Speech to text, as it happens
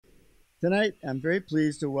Tonight, I'm very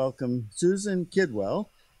pleased to welcome Susan Kidwell,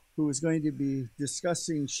 who is going to be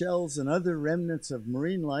discussing shells and other remnants of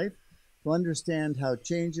marine life to understand how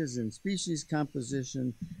changes in species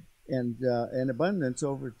composition and abundance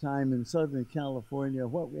over time in Southern California,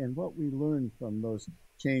 what we learn from those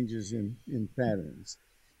changes in patterns.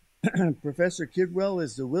 Professor Kidwell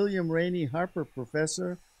is the William Rainey Harper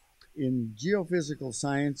Professor in Geophysical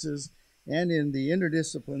Sciences and in the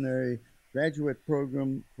interdisciplinary graduate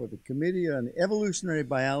program for the Committee on Evolutionary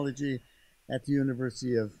Biology at the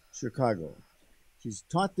University of Chicago. She's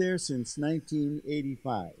taught there since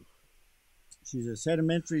 1985. She's a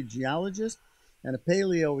sedimentary geologist and a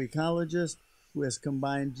paleoecologist who has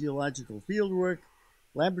combined geological fieldwork,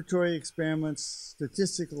 laboratory experiments,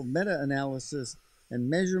 statistical meta-analysis, and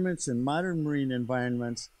measurements in modern marine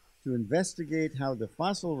environments to investigate how the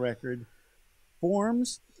fossil record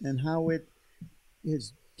forms and how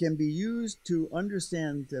can be used to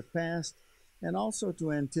understand the past and also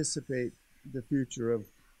to anticipate the future of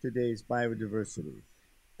today's biodiversity.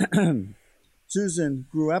 Susan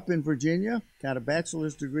grew up in Virginia, got a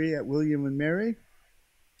bachelor's degree at William and Mary,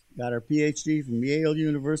 got her PhD from Yale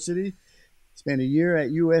University, spent a year at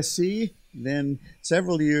USC, then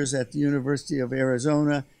several years at the University of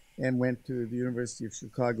Arizona, and went to the University of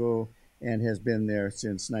Chicago and has been there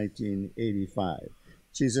since 1985.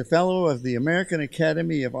 She's a fellow of the American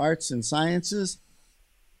Academy of Arts and Sciences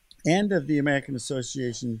and of the American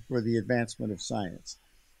Association for the Advancement of Science.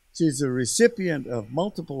 She's a recipient of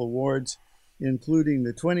multiple awards, including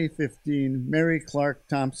the 2015 Mary Clark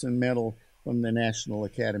Thompson Medal from the National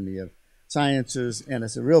Academy of Sciences, and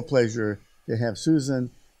it's a real pleasure to have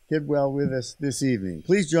Susan Kidwell with us this evening.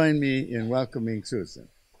 Please join me in welcoming Susan.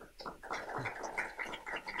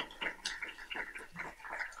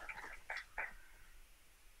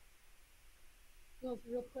 Well, it's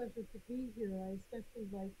a real pleasure to be here. I especially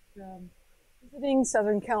like visiting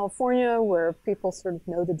Southern California, where people sort of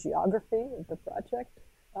know the geography of the project.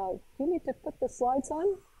 Do you need to put the slides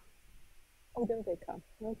on? Oh, there they come.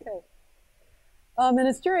 Okay. And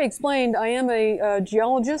as Jerry explained, I am a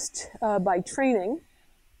geologist by training.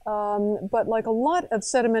 But like a lot of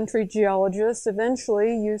sedimentary geologists,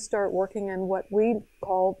 eventually you start working in what we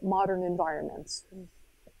call modern environments,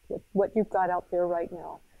 what you've got out there right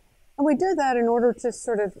now. And we did that in order to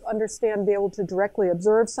sort of understand, be able to directly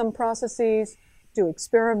observe some processes, do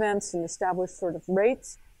experiments, and establish sort of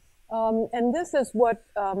rates. And this is what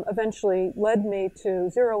eventually led me to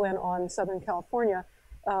zero in on Southern California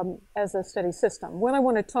as a study system. What I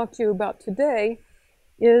want to talk to you about today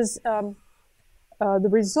is the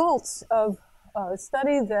results of a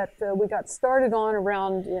study that we got started on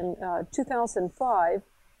around in 2005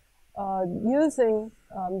 using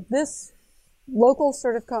this local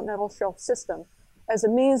sort of continental shelf system as a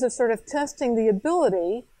means of sort of testing the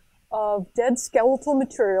ability of dead skeletal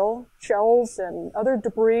material, shells and other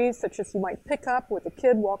debris such as you might pick up with a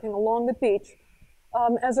kid walking along the beach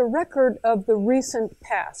as a record of the recent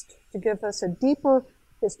past to give us a deeper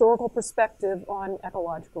historical perspective on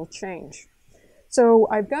ecological change. So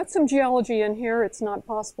I've got some geology in here. It's not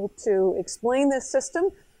possible to explain this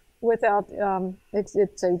system without,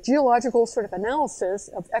 it's a geological sort of analysis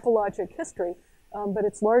of ecologic history, but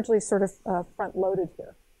it's largely sort of front-loaded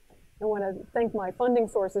here. I want to thank my funding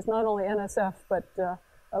sources, not only NSF, but a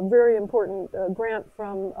very important grant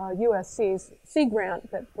from USC's Sea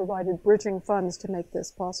Grant that provided bridging funds to make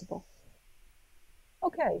this possible.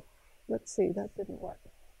 Okay, let's see, that didn't work.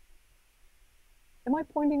 Am I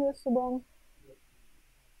pointing this the wrong?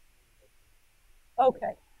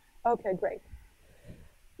 Okay, okay, great.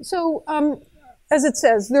 So, as it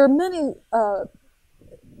says, there are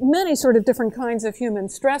many sort of different kinds of human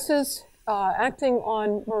stresses acting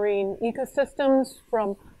on marine ecosystems,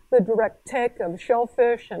 from the direct take of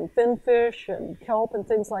shellfish and finfish and kelp and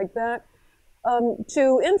things like that,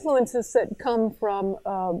 to influences that come from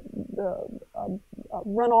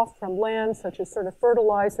runoff from land, such as sort of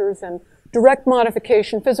fertilizers and direct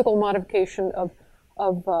modification, physical modification of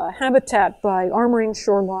habitat by armoring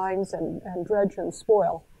shorelines and dredge and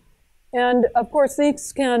spoil. And of course,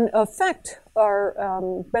 these can affect our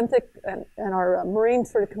benthic and our marine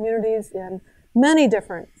sort of communities in many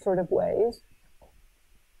different sort of ways.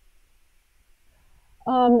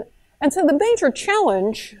 And so the major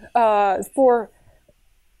challenge for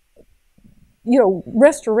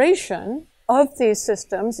restoration of these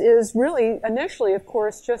systems is really initially, of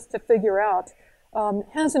course, just to figure out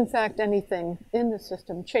has in fact anything in the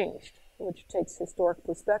system changed, which takes historic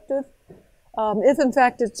perspective. If in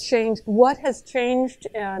fact it's changed, what has changed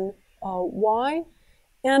and why?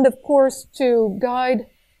 And of course, to guide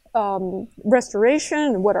restoration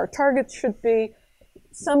and what our targets should be,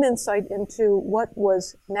 some insight into what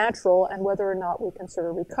was natural and whether or not we can sort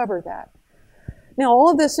of recover that. Now,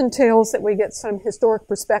 all of this entails that we get some historic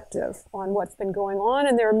perspective on what's been going on,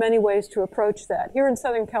 and there are many ways to approach that. Here in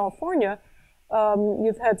Southern California,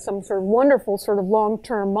 you've had some sort of wonderful sort of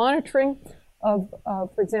long-term monitoring of,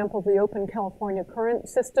 for example, the Open California Current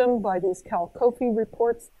System by these CalCOFI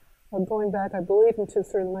reports going back, I believe, into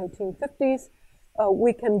sort of the 1950s.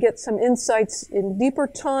 We can get some insights in deeper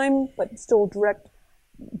time, but still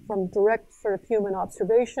from direct sort of human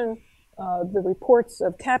observation. The reports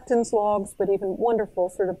of captain's logs, but even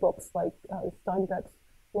wonderful sort of books like Steinbeck's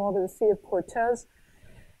Log of the Sea of Cortez.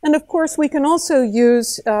 And of course, we can also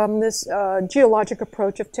use this geologic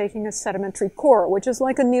approach of taking a sedimentary core, which is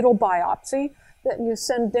like a needle biopsy that you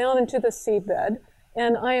send down into the seabed.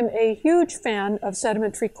 And I am a huge fan of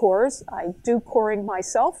sedimentary cores. I do coring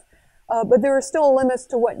myself, but there are still limits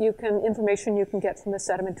to what information you can get from a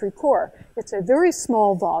sedimentary core. It's a very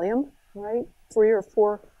small volume, right? 3 or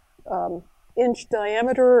 4 inch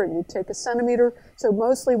diameter, and you take a centimeter. So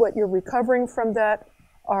mostly what you're recovering from that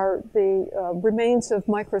are the remains of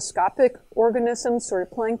microscopic organisms, sort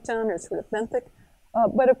of plankton or sort of benthic.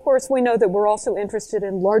 But of course, we know that we're also interested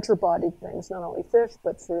in larger bodied things, not only fish,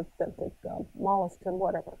 but sort of benthic mollusks and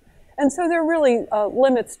whatever. And so there are really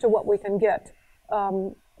limits to what we can get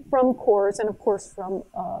from cores and, of course, from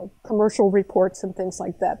commercial reports and things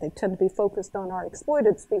like that. They tend to be focused on our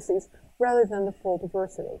exploited species rather than the full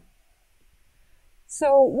diversity.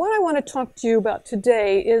 So what I want to talk to you about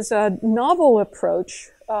today is a novel approach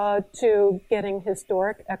to getting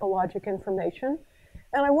historic ecologic information.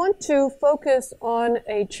 And I want to focus on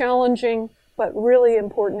a challenging but really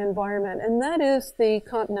important environment, and that is the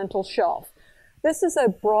continental shelf. This is a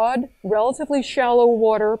broad, relatively shallow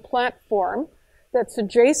water platform that's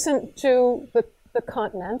adjacent to the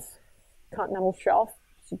continents, continental shelf.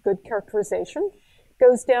 It's a good characterization.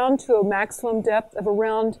 Goes down to a maximum depth of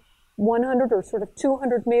around 100 or sort of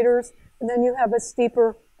 200 meters, and then you have a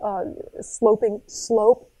steeper sloping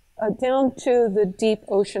slope down to the deep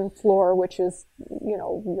ocean floor, which is,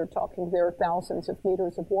 you're talking there thousands of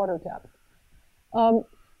meters of water depth.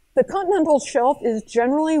 The continental shelf is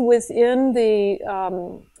generally within the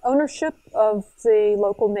ownership of the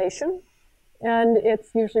local nation, and it's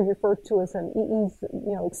usually referred to as an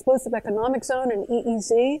EEZ, Exclusive Economic Zone, an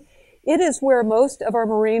EEZ. It is where most of our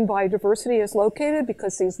marine biodiversity is located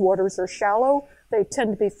because these waters are shallow. They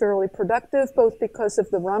tend to be fairly productive, both because of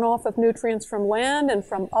the runoff of nutrients from land and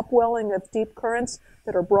from upwelling of deep currents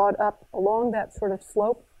that are brought up along that sort of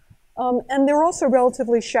slope. And they're also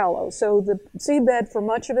relatively shallow. So the seabed, for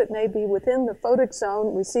much of it, may be within the photic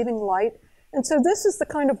zone, receiving light. And so this is the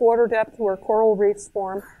kind of water depth where coral reefs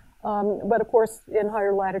form. But of course, in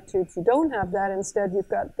higher latitudes, you don't have that. Instead, you've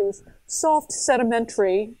got these soft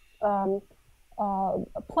sedimentary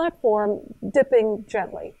platform dipping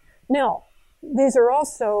gently. Now, these are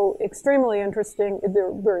also extremely interesting.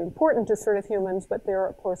 They're very important to sort of humans, but they're,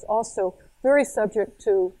 of course, also very subject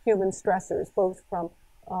to human stressors, both from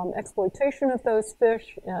exploitation of those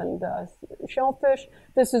fish and shellfish.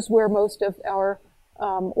 This is where most of our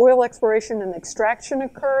oil exploration and extraction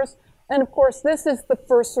occurs. And, of course, this is the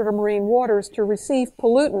first sort of marine waters to receive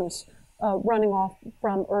pollutants running off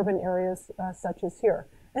from urban areas such as here.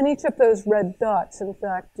 And each of those red dots, in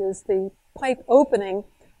fact, is the pipe opening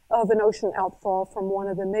of an ocean outfall from one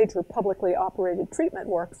of the major publicly operated treatment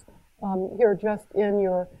works here just in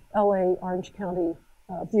your LA Orange County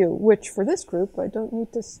view, which for this group, I don't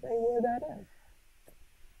need to say where that is.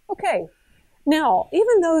 Okay, now,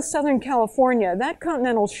 even though Southern California, that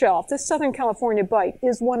continental shelf, this Southern California bight,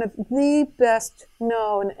 is one of the best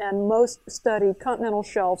known and most studied continental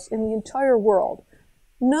shelves in the entire world,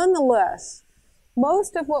 nonetheless,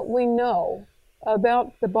 most of what we know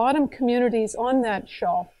about the bottom communities on that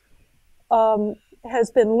shelf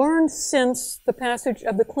has been learned since the passage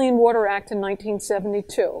of the Clean Water Act in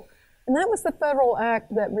 1972. And that was the federal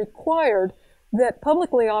act that required that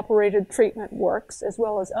publicly operated treatment works, as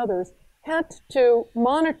well as others, had to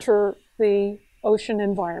monitor the ocean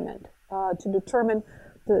environment to determine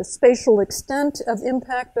the spatial extent of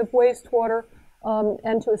impact of wastewater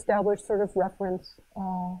and to establish sort of reference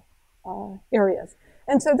areas.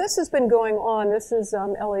 And so this has been going on. This is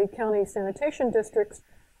LA County Sanitation District's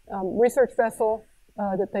research vessel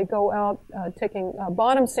that they go out taking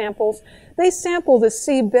bottom samples. They sample the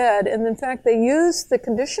seabed, and in fact, they use the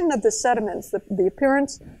condition of the sediments, the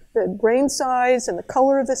appearance, the grain size, and the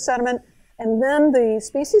color of the sediment, and then the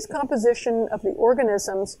species composition of the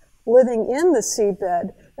organisms living in the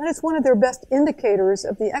seabed. That is one of their best indicators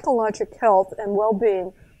of the ecologic health and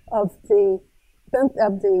well-being of the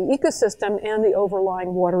the ecosystem and the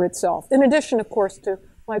overlying water itself, in addition, of course, to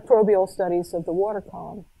microbial studies of the water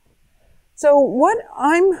column. So what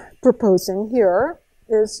I'm proposing here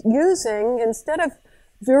is using, instead of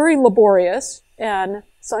very laborious and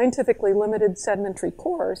scientifically limited sedimentary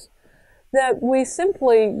cores, that we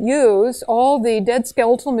simply use all the dead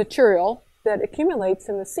skeletal material that accumulates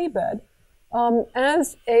in the seabed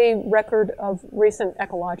as a record of recent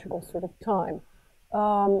ecological sort of time.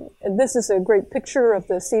 This is a great picture of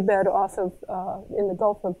the seabed off of in the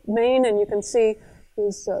Gulf of Maine, and you can see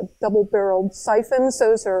these double-barreled siphons.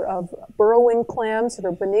 Those are of burrowing clams that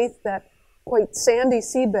are beneath that quite sandy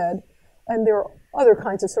seabed, and there are other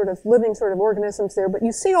kinds of sort of living sort of organisms there, but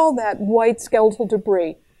you see all that white skeletal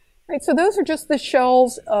debris. Right, so those are just the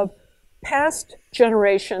shells of past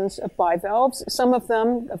generations of bivalves, some of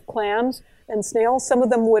them of clams and snails. Some of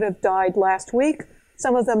them would have died last week.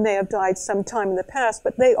 Some of them may have died sometime in the past,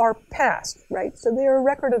 but they are past, right? So they are a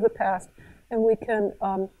record of the past, and we can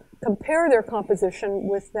compare their composition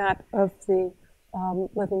with that of the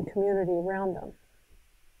living community around them.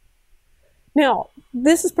 Now,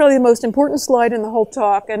 this is probably the most important slide in the whole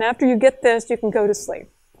talk, and after you get this, you can go to sleep.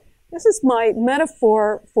 This is my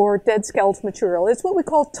metaphor for dead skeletal material. It's what we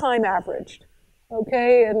call time averaged,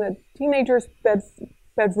 okay, in the teenager's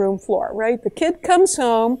bedroom floor, right? The kid comes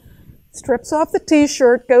home, strips off the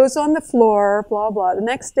t-shirt, goes on the floor, blah, blah. The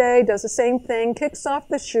next day does the same thing, kicks off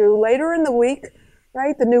the shoe. Later in the week,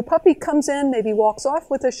 right, the new puppy comes in, maybe walks off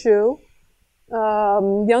with a shoe.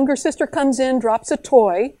 Younger sister comes in, drops a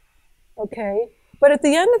toy, okay? But at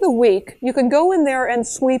the end of the week, you can go in there and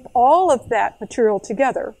sweep all of that material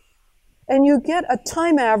together, and you get a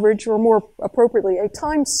time average, or more appropriately, a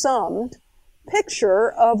time-summed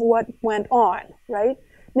picture of what went on, right?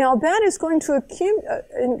 Now, that is going to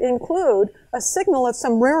include a signal of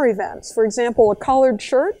some rare events. For example, a collared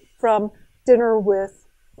shirt from dinner with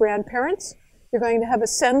grandparents. You're going to have a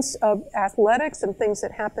sense of athletics and things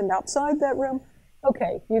that happened outside that room.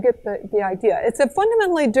 Okay, you get the idea. It's a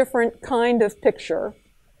fundamentally different kind of picture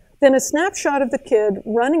than a snapshot of the kid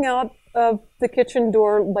running out of the kitchen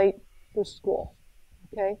door late for school,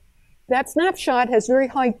 okay? That snapshot has very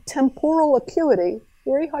high temporal acuity,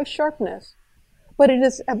 very high sharpness, but it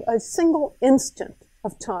is a single instant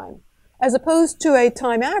of time, as opposed to a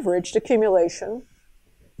time-averaged accumulation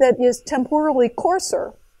that is temporally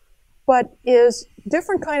coarser, but is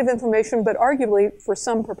different kind of information, but arguably, for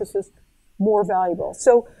some purposes, more valuable.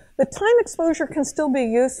 So the time exposure can still be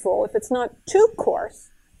useful if it's not too coarse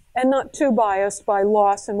and not too biased by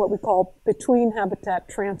loss and what we call between habitat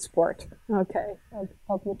transport, okay,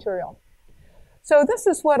 of material. So this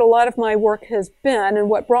is what a lot of my work has been and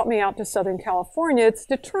what brought me out to Southern California. It's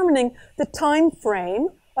determining the time frame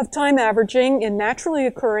of time averaging in naturally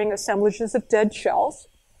occurring assemblages of dead shells,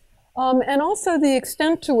 and also the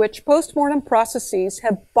extent to which postmortem processes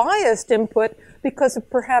have biased input because of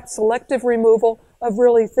perhaps selective removal of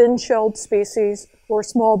really thin-shelled species or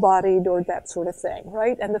small-bodied or that sort of thing,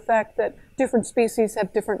 right? And the fact that different species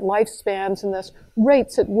have different lifespans and thus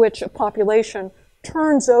rates at which a population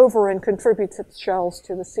turns over and contributes its shells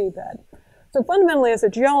to the seabed. So fundamentally, as a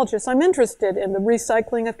geologist, I'm interested in the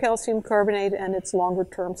recycling of calcium carbonate and its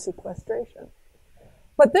longer-term sequestration.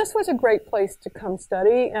 But this was a great place to come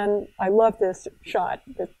study, and I love this shot.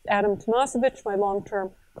 Adam Tomasevich, my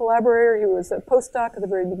long-term collaborator, he was a postdoc at the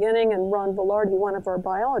very beginning, and Ron Velarde, one of our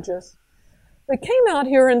biologists. They came out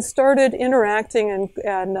here and started interacting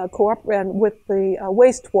and cooperating with the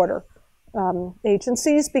wastewater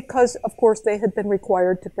agencies because, of course, they had been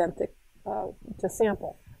required to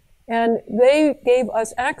sample. And they gave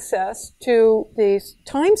us access to these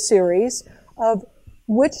time series of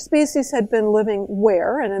which species had been living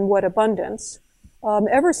where and in what abundance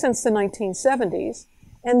ever since the 1970s.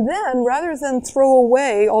 And then, rather than throw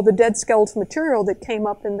away all the dead skeletal material that came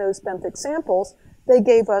up in those benthic samples, they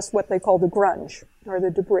gave us what they call the grunge, or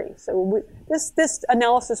the debris. So this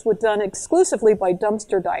analysis was done exclusively by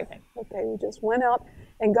dumpster diving. Okay, we just went out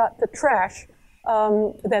and got the trash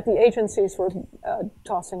that the agencies were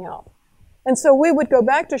tossing out. And so we would go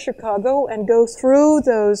back to Chicago and go through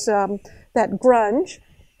those that grunge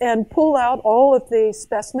and pull out all of the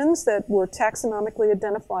specimens that were taxonomically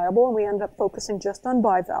identifiable, and we ended up focusing just on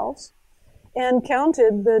bivalves, and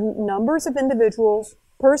counted the numbers of individuals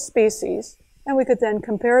per species, and we could then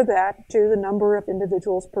compare that to the number of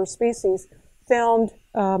individuals per species found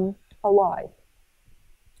alive.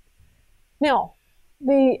 Now,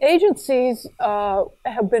 the agencies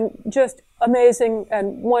have been just amazing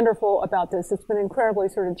and wonderful about this. It's been incredibly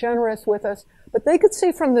sort of generous with us. But they could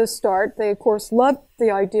see from the start, they of course loved the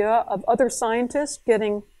idea of other scientists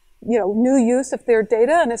getting, new use of their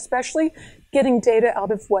data, and especially getting data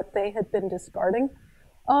out of what they had been discarding.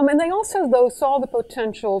 And they also, though, saw the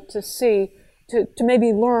potential to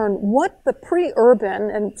maybe learn what the pre-urban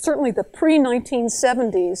and certainly the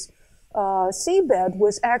pre-1970s seabed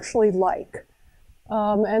was actually like.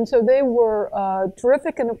 And so they were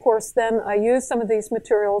terrific. And of course, then I used some of these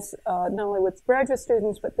materials not only with graduate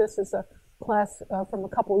students, but this is a class from a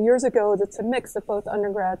couple of years ago that's a mix of both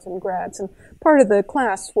undergrads and grads. And part of the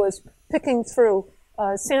class was picking through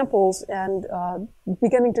samples and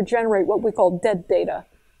beginning to generate what we call dead data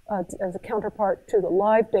as a counterpart to the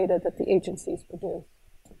live data that the agencies produce.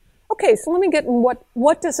 Okay, so let me get in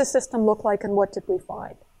what does the system look like and what did we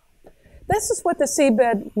find? This is what the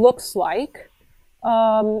seabed looks like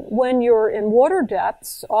when you're in water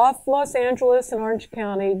depths off Los Angeles and Orange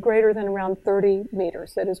County greater than around 30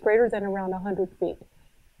 meters, that is greater than around 100 feet.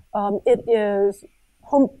 It is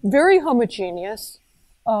very homogeneous,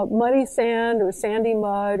 muddy sand or sandy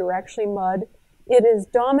mud or actually mud. It is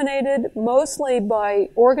dominated mostly by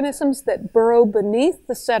organisms that burrow beneath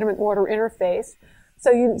the sediment-water interface.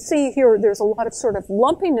 So you see here there's a lot of sort of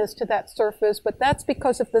lumpiness to that surface, but that's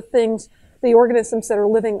because of the organisms that are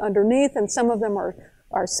living underneath, and some of them are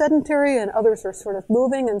sedentary and others are sort of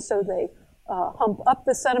moving, and so they hump up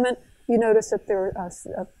the sediment. You notice that there are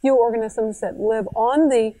a few organisms that live on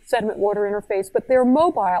the sediment-water interface, but they're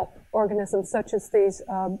mobile organisms such as these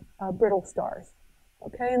brittle stars.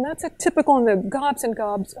 Okay, and that's a typical in the gobs and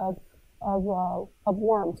gobs of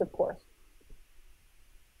worms, of course.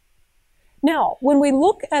 Now, when we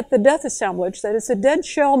look at the death assemblage, that is the dead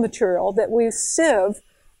shell material that we sieve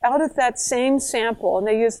out of that same sample, and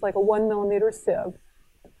they use like a 1 millimeter sieve,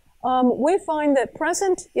 we find that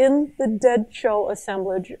present in the dead shell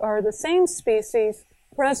assemblage are the same species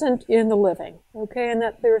present in the living, okay, and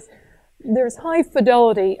that there's high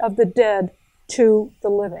fidelity of the dead to the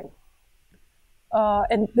living.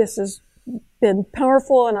 And this has been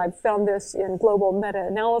powerful, and I've found this in global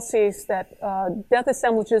meta-analyses that death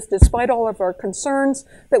assemblages, despite all of our concerns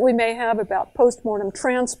that we may have about post-mortem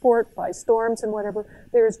transport by storms and whatever,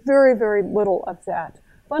 there's very, very little of that.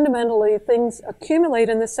 Fundamentally, things accumulate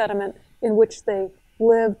in the sediment in which they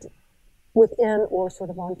lived within or sort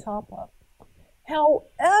of on top of.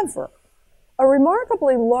 However, a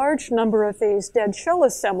remarkably large number of these dead shell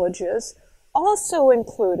assemblages also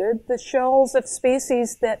included the shells of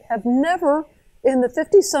species that have never, in the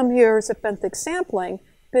 50-some years of benthic sampling,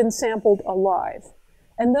 been sampled alive.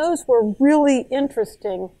 And those were really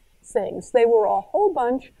interesting things. They were a whole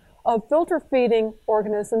bunch of filter-feeding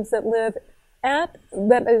organisms that live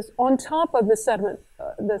that is on top of the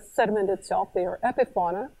sediment itself. They are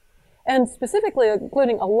epifauna, and specifically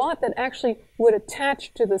including a lot that actually would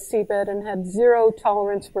attach to the seabed and had zero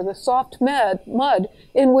tolerance for the soft mud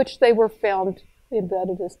in which they were found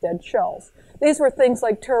embedded as dead shells. These were things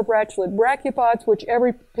like pterobrachyid brachiopods, which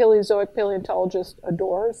every Paleozoic paleontologist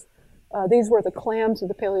adores. These were the clams of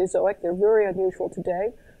the Paleozoic. They're very unusual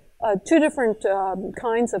today. Two different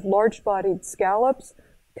kinds of large-bodied scallops,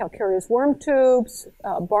 calcareous worm tubes,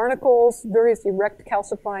 barnacles, various erect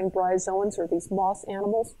calcifying bryozoans, or these moss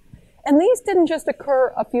animals. And these didn't just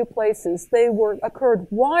occur a few places. They occurred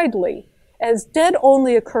widely as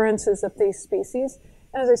dead-only occurrences of these species.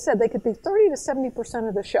 And as I said, they could be 30 to 70%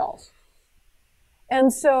 of the shells.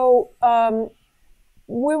 And so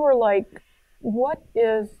we were like, what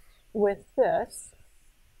is with this?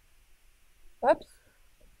 Oops.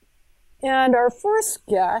 And our first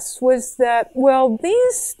guess was that, well,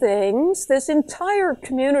 these things, this entire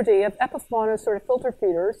community of epifauna sort of filter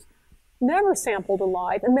feeders, never sampled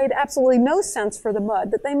alive and made absolutely no sense for the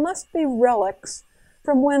mud, that they must be relics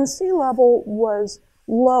from when sea level was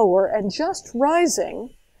lower and just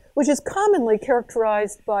rising, which is commonly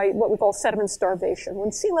characterized by what we call sediment starvation.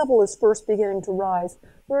 When sea level is first beginning to rise,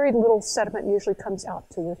 very little sediment usually comes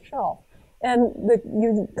out to the shell. And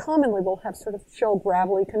you commonly will have sort of shell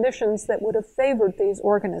gravelly conditions that would have favored these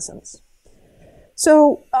organisms.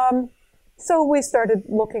 So we started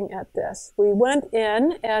looking at this. We went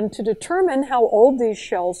in, and to determine how old these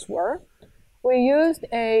shells were, we used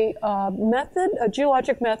a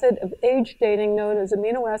geologic method of age dating known as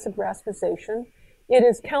amino acid rasposation. It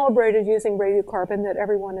is calibrated using radiocarbon that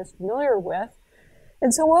everyone is familiar with.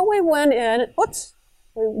 And so what we went in,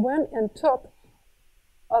 we went and took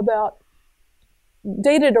about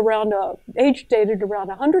age dated around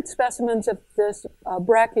 100 specimens of this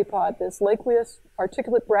brachiopod, this laqueous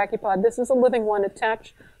articulate brachiopod. This is a living one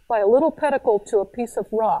attached by a little pedicle to a piece of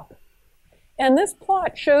rock. And this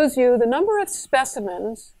plot shows you the number of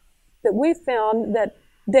specimens that we found that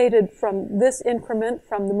dated from this increment,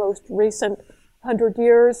 from the most recent 100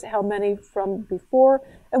 years, how many from before.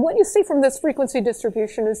 And what you see from this frequency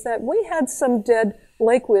distribution is that we had some dead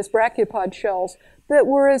aqueous brachiopod shells that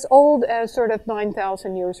were as old as sort of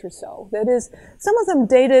 9,000 years or so. That is, some of them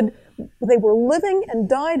dated, they were living and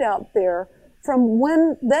died out there from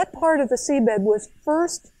when that part of the seabed was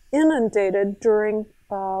first inundated during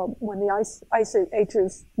when the ice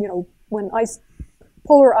ages, when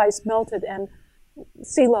polar ice melted and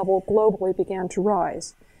sea level globally began to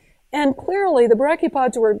rise. And clearly the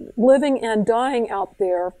brachiopods were living and dying out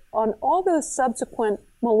there on all those subsequent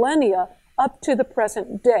millennia up to the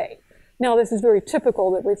present day. Now, this is very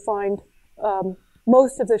typical that we find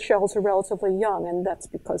most of the shells are relatively young, and that's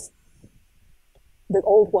because the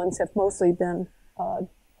old ones have mostly been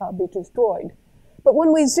destroyed. But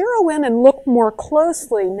when we zero in and look more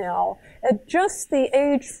closely now at just the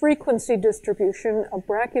age frequency distribution of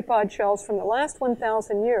brachiopod shells from the last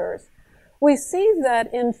 1,000 years, we see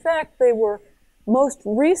that, in fact, they were most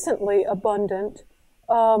recently abundant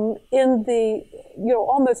in the,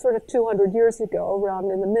 almost sort of 200 years ago,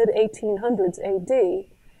 around in the mid-1800s AD.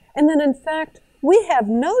 And then, in fact, we have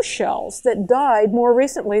no shells that died more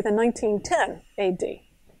recently than 1910 AD.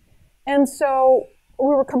 And so we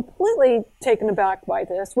were completely taken aback by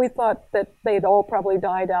this. We thought that they'd all probably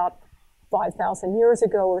died out 5,000 years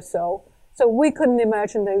ago or so. So we couldn't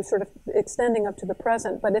imagine they were sort of extending up to the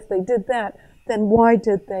present. But if they did that, then why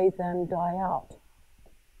did they then die out?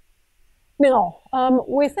 Now,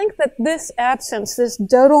 we think that this absence, this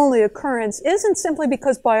dead-only occurrence, isn't simply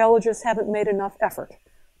because biologists haven't made enough effort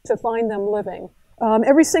to find them living.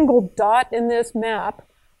 Every single dot in this map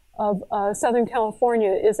of Southern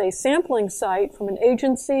California is a sampling site from an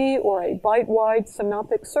agency or a bite-wide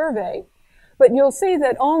synoptic survey. But you'll see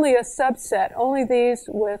that only a subset, only these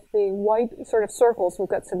with the white sort of circles, we've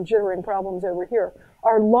got some jittering problems over here,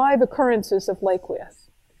 are live occurrences of lakeweus.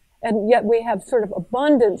 And yet we have sort of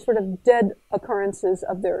abundant sort of dead occurrences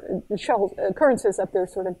of their shells, occurrences of their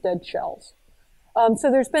sort of dead shells.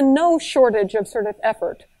 So there's been no shortage of sort of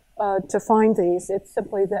effort to find these. It's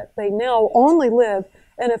simply that they now only live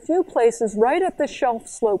in a few places right at the shelf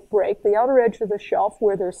slope break, the outer edge of the shelf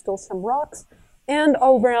where there's still some rocks, and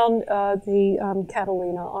around the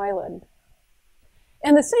Catalina Island.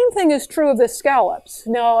 And the same thing is true of the scallops.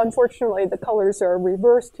 Now, unfortunately, the colors are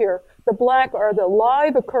reversed here. The black are the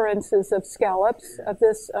live occurrences of scallops of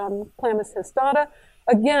this Chlamys histata.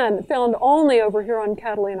 Again, found only over here on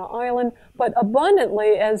Catalina Island, but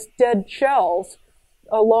abundantly as dead shells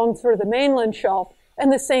along sort of the mainland shelf.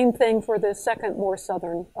 And the same thing for the second, more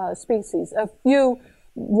southern species. A few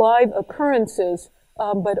live occurrences,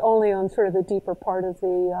 but only on sort of the deeper part of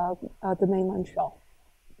the mainland shelf.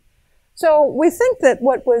 So we think that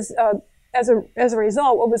what was, as a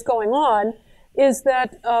result, what was going on is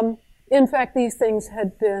that, in fact, these things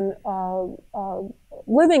had been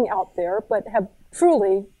living out there, but have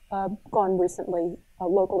truly gone recently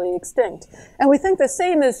locally extinct. And we think the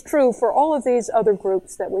same is true for all of these other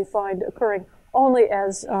groups that we find occurring only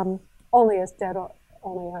as dead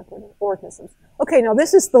organisms. Okay, now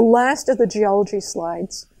this is the last of the geology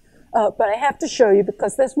slides, but I have to show you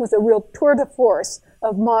because this was a real tour de force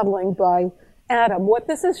of modeling by Adam. What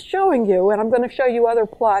this is showing you, and I'm going to show you other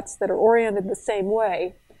plots that are oriented the same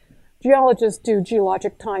way. Geologists do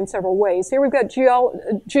geologic time several ways. Here we've got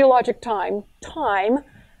geologic time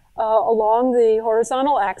along the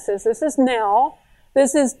horizontal axis. This is now.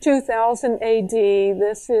 This is 2000 AD.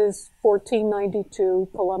 This is 1492,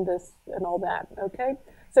 Columbus, and all that. Okay,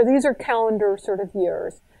 so these are calendar sort of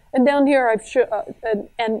years. And down here,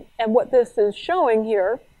 and what this is showing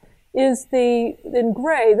here is in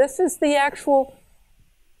gray. This is the actual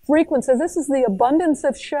frequency. This is the abundance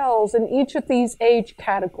of shells in each of these age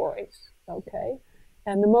categories. Okay,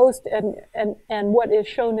 and and what is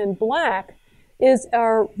shown in black is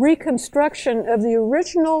our reconstruction of the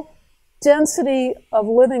original density of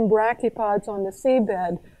living brachiopods on the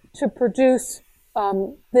seabed to produce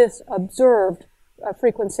this observed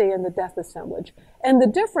frequency in the death assemblage. And the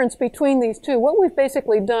difference between these two, what we've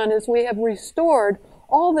basically done is we have restored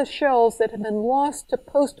all the shells that have been lost to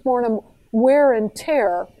postmortem wear and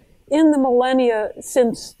tear in the millennia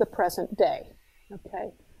since the present day.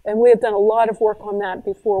 Okay, and we have done a lot of work on that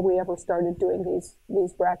before we ever started doing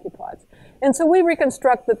these brachiopods. And so we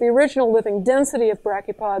reconstruct that the original living density of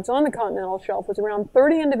brachiopods on the continental shelf was around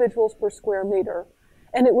 30 individuals per square meter.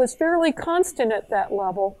 And it was fairly constant at that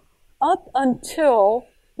level up until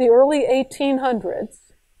the early 1800s,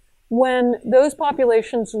 when those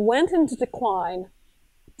populations went into decline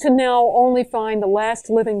to now only find the last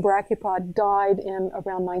living brachiopod died in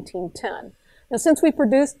around 1910. Now, since we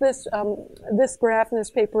produced this graph in this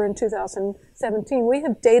paper in 2017, we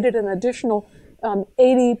have dated an additional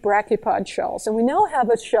 80 brachipod shells. And we now have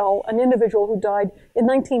a shell, an individual who died in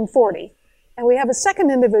 1940. And we have a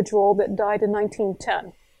second individual that died in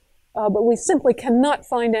 1910. But we simply cannot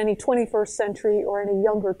find any 21st century or any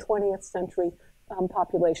younger 20th century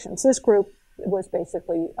populations. This group was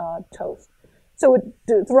basically toast. So it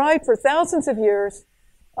thrived for thousands of years,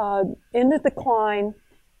 into decline.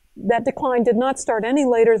 That decline did not start any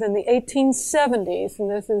later than the 1870s,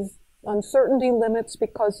 and this is uncertainty limits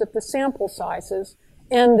because of the sample sizes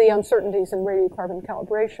and the uncertainties in radiocarbon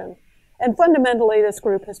calibration. And fundamentally, this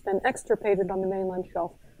group has been extirpated on the mainland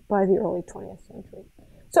shelf by the early 20th century.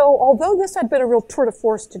 So although this had been a real tour de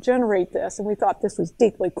force to generate this, and we thought this was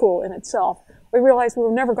deeply cool in itself, we realized we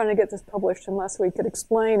were never going to get this published unless we could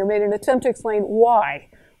explain or made an attempt to explain why,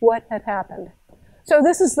 what had happened. So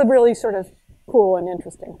this is the really sort of cool and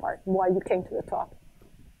interesting part, and why you came to the talk.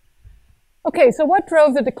 Okay, so what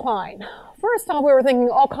drove the decline? First off, we were thinking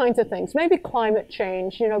all kinds of things. Maybe climate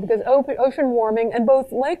change, because ocean warming, and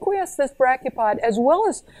both Lacheus, this brachipod, as well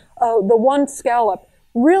as the one scallop,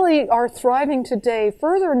 really are thriving today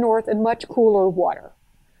further north in much cooler water.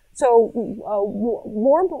 So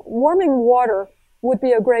warming water would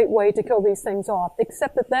be a great way to kill these things off,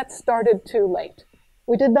 except that started too late.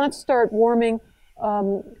 We did not start warming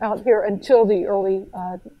out here until the early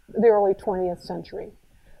 20th century.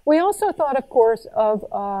 We also thought, of course, of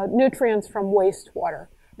nutrients from wastewater.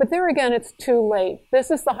 But there again, it's too late.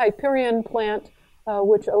 This is the Hyperion plant,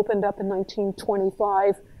 which opened up in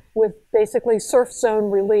 1925 with basically surf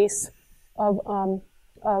zone release of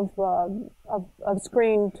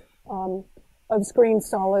screened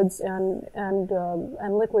solids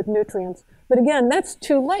and liquid nutrients. But again, that's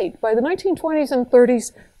too late. By the 1920s and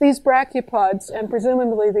 30s, these brachiopods and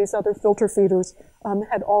presumably these other filter feeders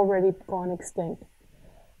had already gone extinct.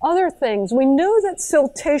 Other things, we knew that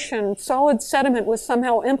siltation, solid sediment, was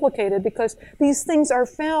somehow implicated because these things are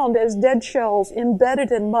found as dead shells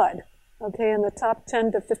embedded in mud, okay, in the top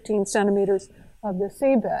 10 to 15 centimeters of the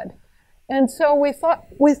seabed. And so we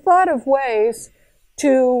thought of ways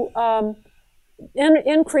to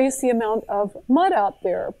increase the amount of mud out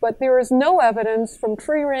there, but there is no evidence from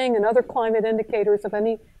tree ring and other climate indicators of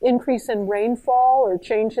any increase in rainfall or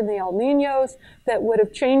change in the El Niños that would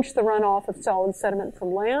have changed the runoff of solid sediment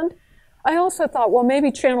from land. I also thought, well, maybe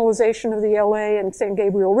channelization of the LA and San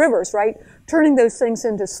Gabriel rivers, right? Turning those things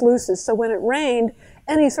into sluices. So when it rained,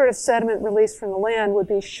 any sort of sediment released from the land would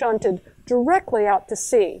be shunted directly out to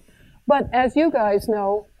sea. But as you guys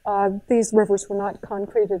know, these rivers were not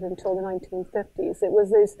concreted until the 1950s. It was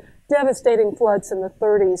these devastating floods in the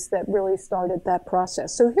 30s that really started that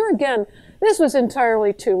process. So here again, this was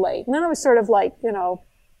entirely too late. And then it was sort of like, the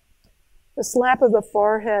slap of the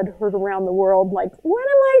forehead heard around the world, like, what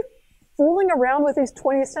am I fooling around with these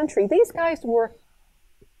 20th century? These guys were,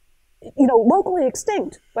 locally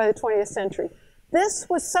extinct by the 20th century. This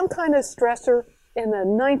was some kind of stressor in the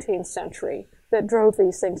 19th century that drove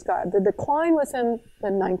these things. The decline was in the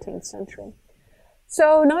 19th century.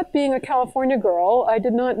 So not being a California girl, I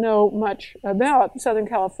did not know much about Southern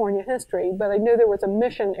California history, but I knew there was a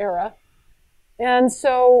mission era. And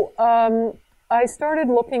so I started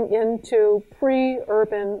looking into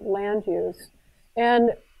pre-urban land use.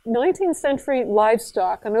 And 19th century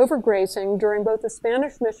livestock and overgrazing during both the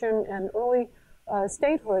Spanish mission and early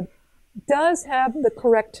statehood does have the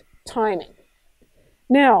correct timing.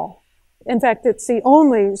 Now, in fact, it's the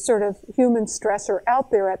only sort of human stressor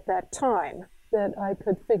out there at that time that I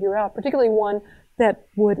could figure out, particularly one that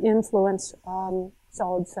would influence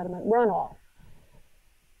solid sediment runoff.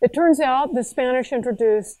 It turns out the Spanish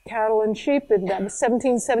introduced cattle and sheep in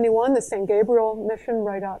 1771, the San Gabriel mission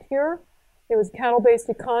right out here. It was a cattle-based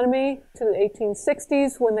economy to the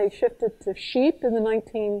 1860s when they shifted to sheep in the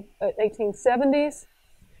 1870s.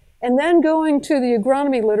 And then going to the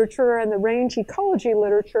agronomy literature and the range ecology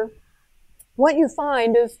literature, what you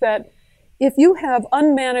find is that if you have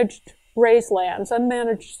unmanaged grazelands,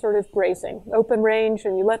 unmanaged sort of grazing, open range,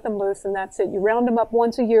 and you let them loose and that's it, you round them up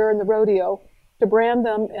once a year in the rodeo to brand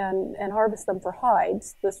them and harvest them for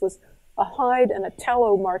hides. This was a hide and a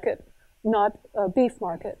tallow market, not a beef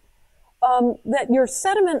market. That your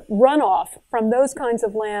sediment runoff from those kinds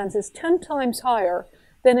of lands is 10 times higher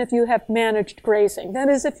than if you have managed grazing. That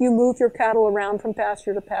is, if you move your cattle around from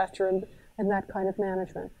pasture to pasture and that kind of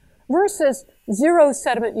management. Versus zero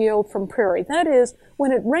sediment yield from prairie. That is,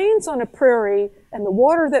 when it rains on a prairie and the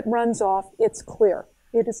water that runs off, it's clear.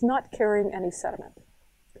 It is not carrying any sediment.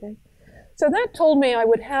 Okay? So that told me I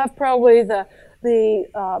would have probably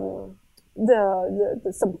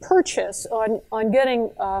some purchase on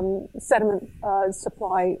getting sediment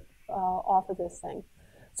supply off of this thing.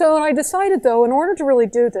 So I decided, though, in order to really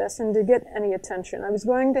do this and to get any attention, I was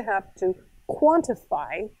going to have to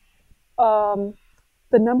quantify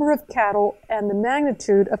the number of cattle and the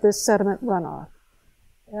magnitude of this sediment runoff.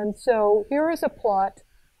 And so here is a plot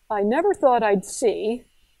I never thought I'd see,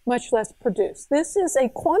 much less produce. This is a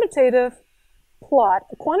quantitative plot,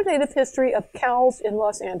 a quantitative history of cows in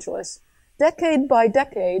Los Angeles, decade by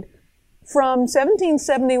decade, from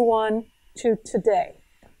 1771 to today.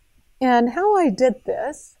 And how I did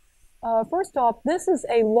this, first off, this is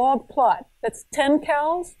a log plot. That's 10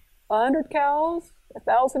 cows, 100 cows,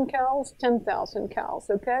 1,000 cows, 10,000 cows,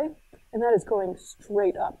 okay? And that is going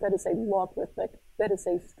straight up. That is a logarithmic, that is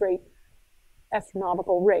a straight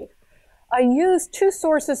astronomical rate. I used two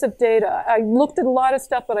sources of data. I looked at a lot of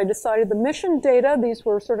stuff, but I decided the mission data, these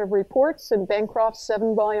were sort of reports, and Bancroft's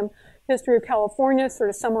 7-volume History of California sort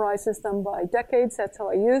of summarizes them by decades. That's how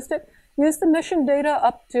I used it. Used the mission data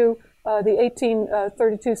up to the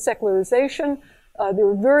 1832 secularization. There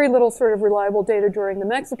were very little sort of reliable data during the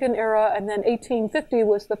Mexican era, and then 1850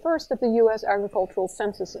 was the first of the U.S. agricultural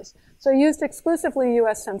censuses. So I used exclusively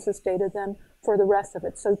U.S. Census data then for the rest of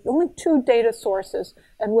it. So only two data sources,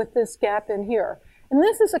 and with this gap in here. And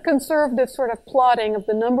this is a conservative sort of plotting of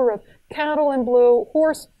the number of cattle in blue,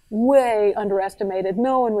 horse way underestimated.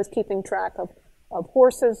 No one was keeping track of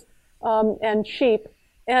horses and sheep.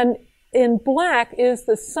 And in black is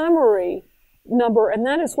the summary number, and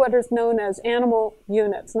that is what is known as animal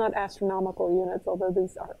units, not astronomical units, although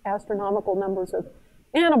these are astronomical numbers of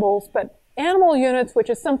animals, but animal units, which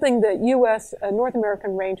is something that U.S. North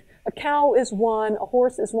American range. A cow is 1, a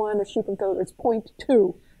horse is 1, a sheep and goat is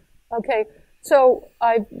 0.2. Okay, so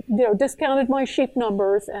I've discounted my sheep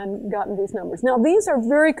numbers and gotten these numbers. Now these are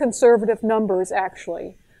very conservative numbers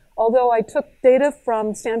actually, although I took data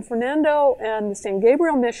from San Fernando and the San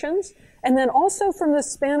Gabriel missions, and then also from the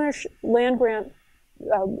Spanish land grant,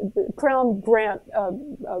 Crown grant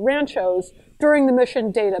ranchos during the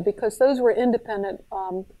mission data, because those were independent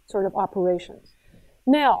sort of operations.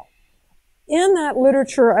 Now, in that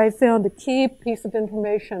literature, I found a key piece of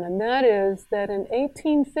information, and that is that in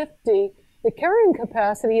 1850, the carrying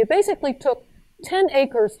capacity, it basically took 10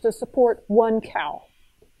 acres to support 1 cow.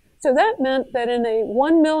 So that meant that in a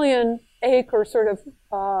 1 million acre sort of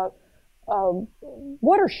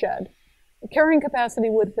watershed, the carrying capacity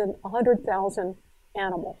would have been 100,000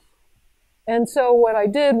 animals. And so what I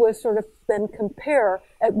did was sort of then compare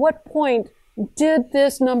at what point did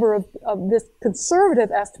this number of this conservative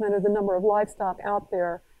estimate of the number of livestock out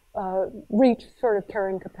there reach sort of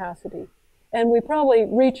carrying capacity. And we probably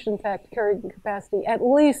reached, in fact, carrying capacity at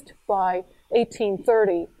least by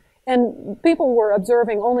 1830. And people were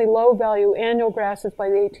observing only low-value annual grasses by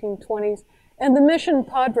the 1820s. And the mission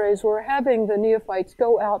padres were having the neophytes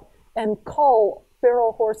go out and cull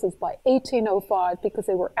feral horses by 1805 because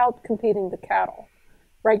they were out competing the cattle,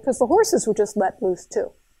 right? Because the horses were just let loose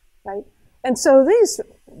too, right? And so these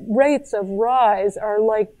rates of rise are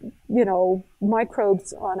like,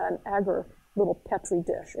 microbes on an agar little Petri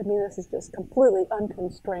dish. I mean, this is just completely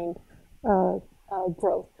unconstrained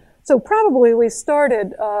growth. So probably we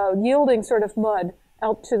started yielding sort of mud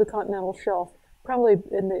out to the continental shelf, probably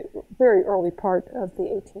in the very early part of the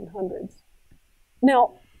 1800s.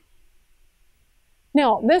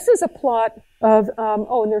 Now, this is a plot of,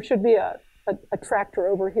 and there should be a tractor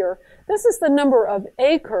over here. This is the number of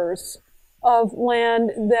acres of land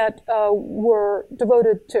that were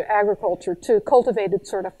devoted to agriculture, to cultivated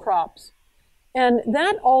sort of crops. And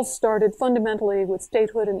that all started fundamentally with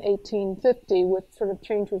statehood in 1850 with sort of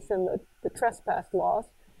changes in the trespass laws.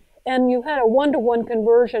 And you had a 1-to-1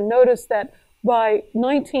 conversion. Notice that by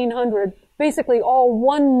 1900, basically all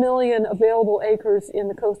 1 million available acres in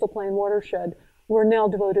the coastal plain watershed were now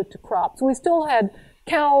devoted to crops. We still had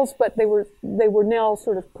cows, but they were now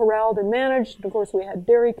sort of corralled and managed. And of course, we had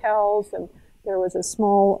dairy cows, and there was a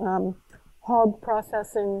small hog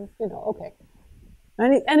processing, okay.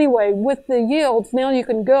 Anyway, with the yields, now you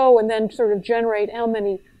can go and then sort of generate how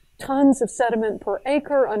many tons of sediment per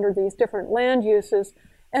acre under these different land uses.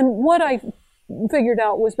 And what I figured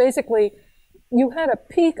out was basically you had a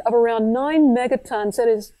peak of around 9 megatons, that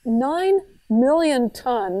is 9 million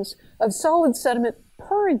tons of solid sediment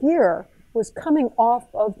per year was coming off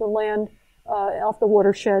of the land, off the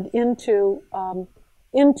watershed into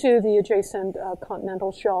the adjacent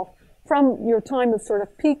continental shelf from your time of sort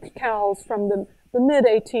of peak cows from the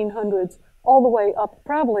mid-1800s all the way up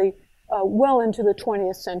probably well into the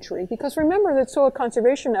 20th century. Because remember that soil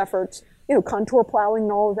conservation efforts, contour plowing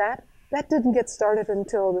and all of that didn't get started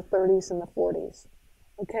until the 30s and the 40s.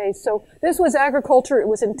 Okay, so this was agriculture. It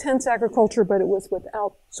was intense agriculture, but it was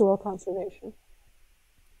without soil conservation.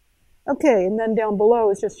 Okay, and then down below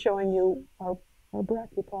is just showing you our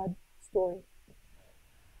brachiopod story.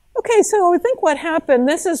 Okay, so I think what happened,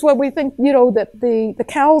 this is what we think, that the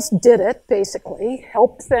cows did it, basically,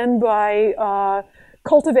 helped then by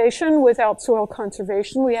cultivation without soil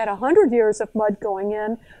conservation. We had 100 years of mud going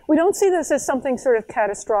in. We don't see this as something sort of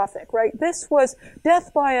catastrophic, right? This was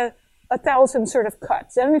death by a 1,000 sort of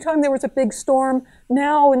cuts. Anytime there was a big storm,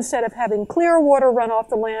 now instead of having clear water run off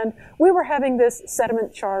the land, we were having this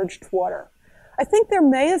sediment-charged water. I think there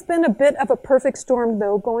may have been a bit of a perfect storm,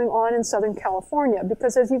 though, going on in Southern California,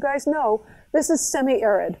 because as you guys know, this is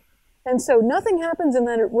semi-arid. And so nothing happens, and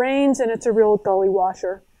then it rains, and it's a real gully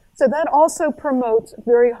washer. So that also promotes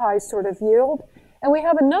very high sort of yield. And we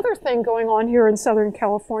have another thing going on here in Southern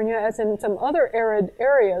California, as in some other arid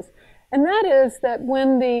areas, and that is that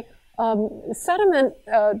when the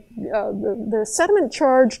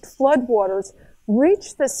sediment-charged floodwaters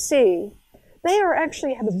reach the sea, they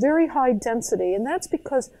actually have a very high density, and that's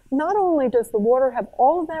because not only does the water have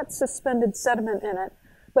all of that suspended sediment in it,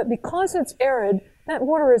 but because it's arid, that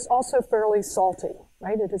water is also fairly salty,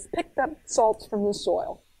 right? It has picked up salts from the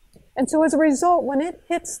soil. And so as a result, when it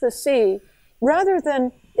hits the sea, rather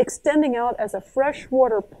than extending out as a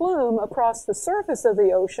freshwater plume across the surface of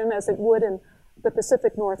the ocean, as it would in the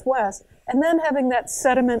Pacific Northwest, and then having that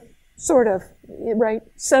sediment sort of, right,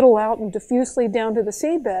 settle out and diffusely down to the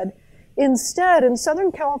seabed, instead, in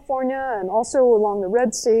Southern California and also along the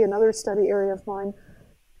Red Sea, another study area of mine,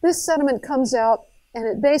 this sediment comes out and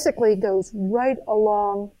it basically goes right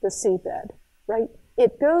along the seabed, right?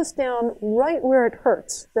 It goes down right where it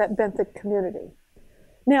hurts that benthic community.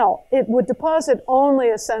 Now, it would deposit only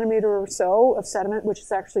a centimeter or so of sediment, which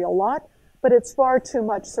is actually a lot, but it's far too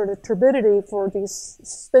much sort of turbidity for these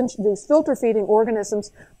filter-feeding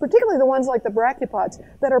organisms, particularly the ones like the brachiopods,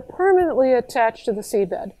 that are permanently attached to the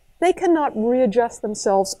seabed. They cannot readjust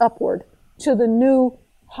themselves upward to the new,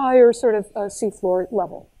 higher sort of seafloor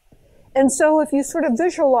level. And so if you sort of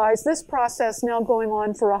visualize this process now going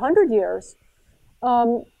on for 100 years,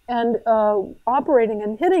 and operating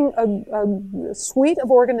and hitting a suite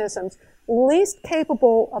of organisms least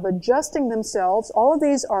capable of adjusting themselves. All of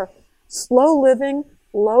these are slow-living,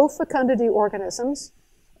 low-fecundity organisms.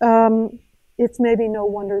 It's maybe no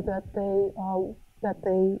wonder that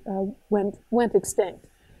they went extinct.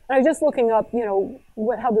 And I was just looking up,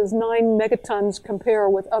 how those 9 megatons compare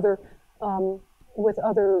with other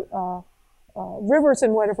rivers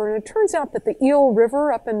and whatever. And it turns out that the Eel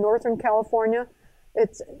River up in Northern California,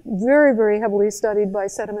 it's very, very heavily studied by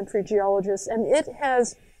sedimentary geologists, and it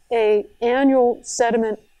has an annual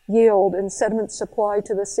sediment yield and sediment supply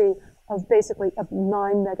to the sea of basically 9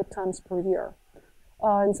 megatons per year.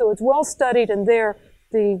 And so it's well studied, and there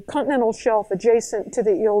the continental shelf adjacent to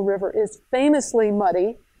the Eel River is famously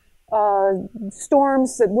muddy. Winter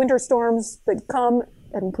storms that come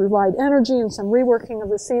and provide energy and some reworking of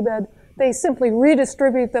the seabed, they simply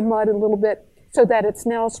redistribute the mud a little bit so that it's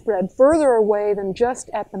now spread further away than just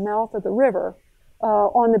at the mouth of the river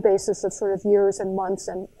on the basis of sort of years and months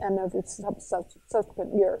and of its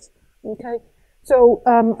subsequent years. Okay? So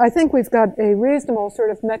I think we've got a reasonable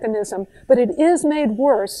sort of mechanism, but it is made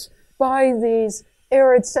worse by these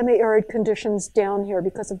arid, semi-arid conditions down here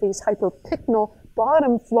because of these hyperpycnal,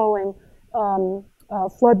 bottom-flowing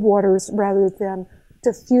floodwaters rather than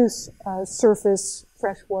diffuse surface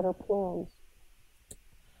freshwater plumes.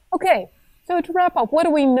 Okay. So to wrap up, what do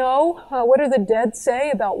we know? What do the dead say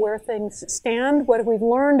about where things stand? What have we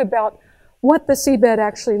learned about what the seabed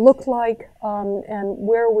actually looked like and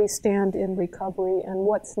where we stand in recovery and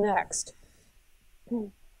what's next?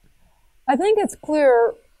 I think it's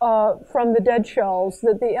clear from the dead shells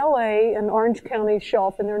that the LA and Orange County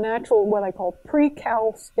shelf in their natural, what I call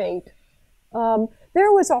pre-cal state,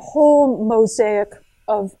 there was a whole mosaic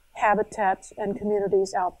of habitats and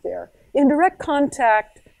communities out there in direct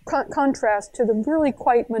contrast to the really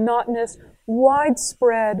quite monotonous,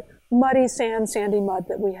 widespread, muddy sandy mud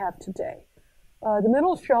that we have today. The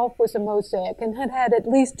middle shelf was a mosaic and had at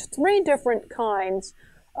least 3 different kinds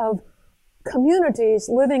of communities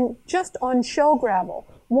living just on shell gravel.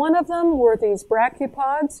 One of them were these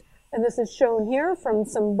brachiopods, and this is shown here from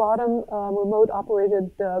some bottom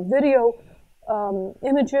remote-operated video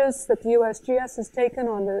images that the USGS has taken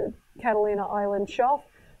on the Catalina Island shelf.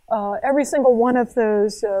 Every single one of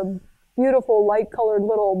those beautiful light-colored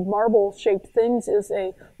little marble-shaped things is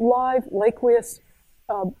a live laqueous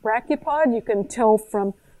brachiopod. You can tell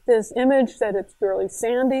from this image that it's fairly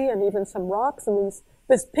sandy and even some rocks. And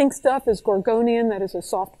this pink stuff is gorgonian, that is a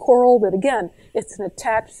soft coral, but again, it's an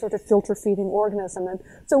attached sort of filter-feeding organism. And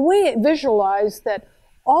so we visualize that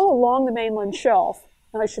all along the mainland shelf,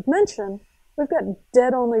 and I should mention We've got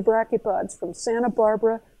dead-only brachiopods from Santa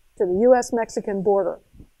Barbara to the U.S.-Mexican border.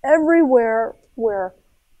 Everywhere where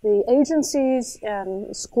the agencies and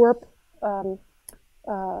SCWRP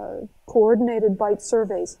coordinated bite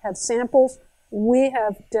surveys have samples, we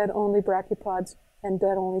have dead-only brachiopods and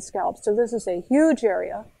dead-only scallops. So this is a huge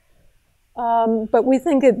area. But we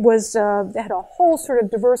think it was had a whole sort of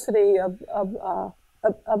diversity of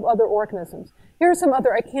other organisms. Here's some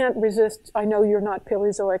other, I can't resist, I know you're not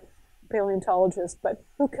Paleozoic paleontologists, but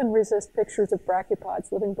who can resist pictures of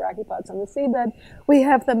brachiopods, living brachiopods on the seabed? We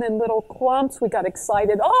have them in little clumps. We got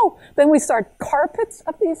excited. Oh, then we start carpets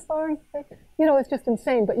of these flowering things. You know, it's just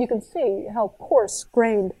insane, but you can see how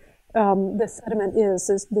coarse-grained the sediment is.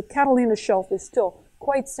 The Catalina Shelf is still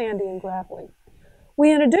quite sandy and gravelly.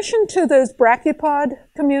 We, in addition to those brachiopod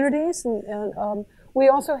communities, we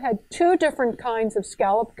also had two different kinds of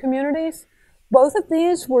scallop communities. Both of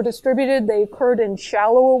these were distributed. They occurred in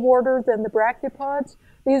shallower water than the brachiopods.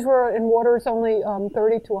 These were in waters only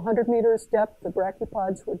 30 to 100 meters depth. The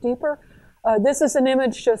brachiopods were deeper. This is an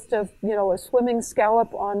image just of, you know, a swimming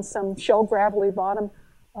scallop on some shell gravelly bottom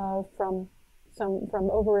from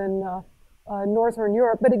over in northern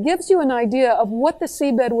Europe. But it gives you an idea of what the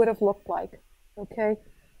seabed would have looked like. Okay,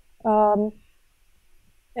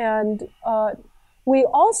 we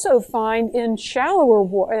also find in shallower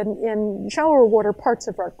water parts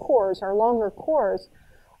of our cores, our longer cores,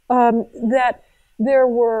 that there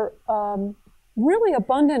were really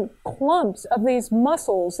abundant clumps of these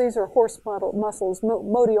mussels. These are horse mussels,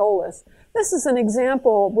 Modiolus. This is an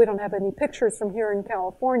example. We don't have any pictures from here in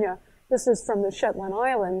California. This is from the Shetland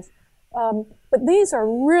Islands. But these are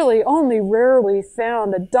really only rarely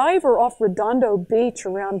found. A diver off Redondo Beach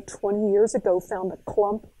around 20 years ago found a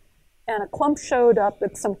clump, and a clump showed up,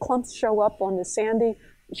 some clumps show up on the sandy,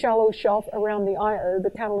 shallow shelf around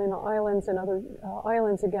the Catalina Islands and other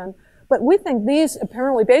islands again. But we think these,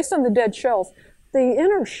 apparently, based on the dead shells, the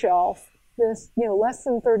inner shelf, this, you know, less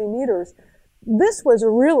than 30 meters, this was a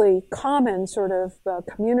really common sort of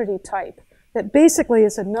community type that basically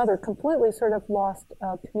is another completely sort of lost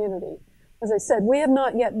community. As I said, we have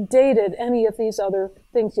not yet dated any of these other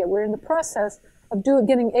things yet. We're in the process of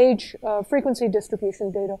getting age frequency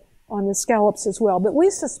distribution data on the scallops as well. But we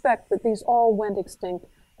suspect that these all went extinct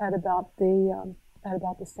at about the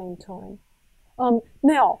same time.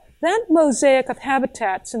 Now, that mosaic of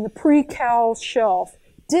habitats in the pre-Cal shelf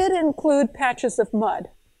did include patches of mud.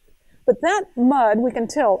 But that mud, we can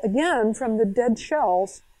tell, again, from the dead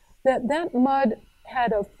shells, that mud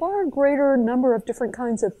had a far greater number of different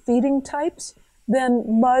kinds of feeding types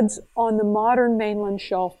than muds on the modern mainland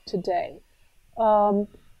shelf today. And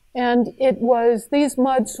these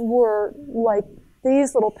muds were like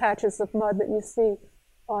these little patches of mud that you see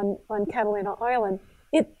on Catalina Island.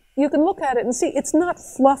 You can look at it and see it's not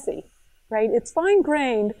fluffy, right? It's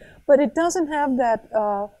fine-grained, but it doesn't have that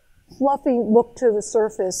fluffy look to the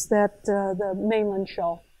surface that the mainland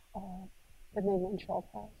shelf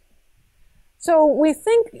has. So we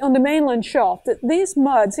think on the mainland shelf that these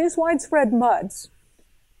muds, these widespread muds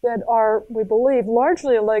that are, we believe,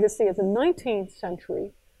 largely a legacy of the 19th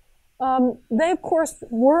century, they, of course,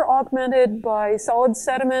 were augmented by solid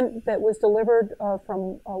sediment that was delivered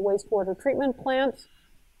from wastewater treatment plants.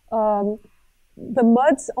 The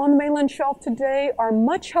muds on the mainland shelf today are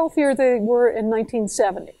much healthier than they were in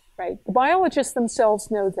 1970, right? The biologists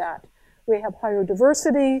themselves know that. We have higher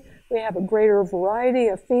diversity. We have a greater variety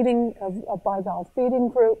of bivalve feeding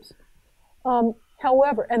groups.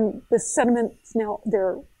 However, and the sediments now,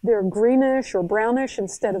 they're greenish or brownish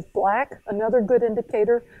instead of black, another good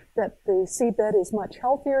indicator that the seabed is much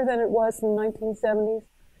healthier than it was in the 1970s.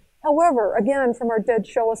 However, again, from our dead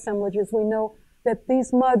shell assemblages, we know that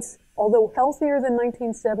these muds, although healthier than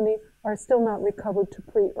 1970, are still not recovered to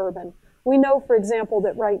pre-urban. We know, for example,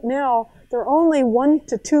 that right now, there are only 1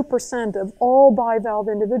 to 2% of all bivalve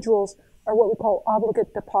individuals are what we call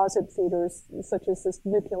obligate deposit feeders, such as this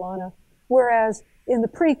Nuculana, whereas in the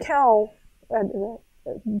pre-Cal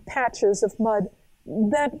patches of mud,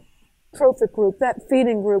 that trophic group, that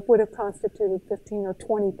feeding group, would have constituted 15 or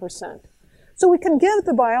 20%. So we can give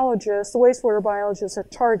the biologists, the wastewater biologists, a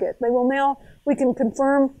target. We can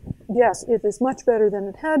confirm, yes, it is much better than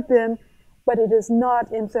it had been, but it is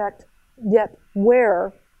not, in fact, yet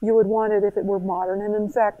where you would want it if it were modern. And in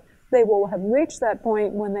fact, they will have reached that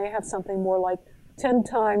point when they have something more like 10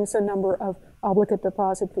 times the number of obligate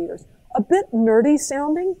deposit feeders. A bit nerdy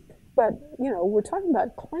sounding, but, you know, we're talking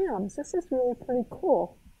about clams. This is really pretty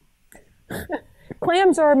cool.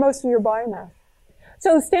 Clams are most of your biomass.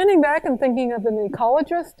 So standing back and thinking of an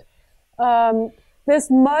ecologist, This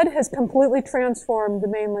mud has completely transformed the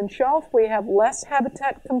mainland shelf. We have less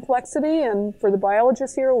habitat complexity, and for the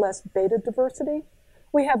biologists here, less beta diversity.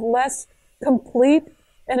 We have less complete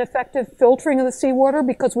and effective filtering of the seawater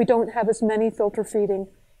because we don't have as many filter-feeding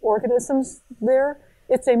organisms there.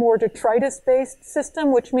 It's a more detritus-based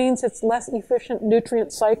system, which means it's less efficient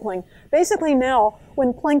nutrient cycling. Basically now,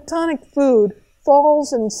 when planktonic food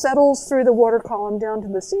falls and settles through the water column down to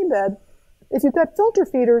the seabed, if you've got filter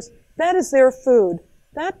feeders, that is their food.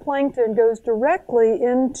 That plankton goes directly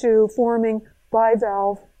into forming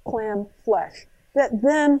bivalve clam flesh that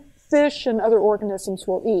then fish and other organisms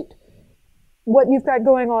will eat. What you've got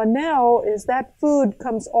going on now is that food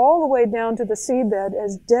comes all the way down to the seabed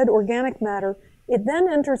as dead organic matter. It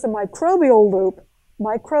then enters a microbial loop,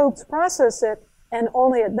 microbes process it, and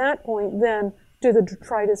only at that point then do the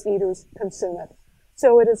detritus eaters consume it.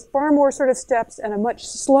 So it is far more sort of steps and a much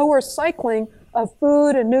slower cycling of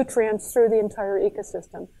food and nutrients through the entire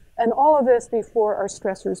ecosystem. And all of this before our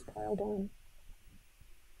stressors piled on.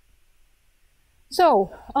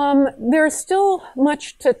 So there's still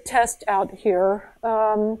much to test out here.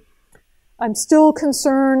 I'm still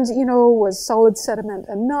concerned, was solid sediment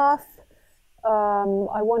enough?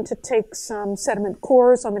 I want to take some sediment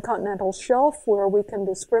cores on the continental shelf where we can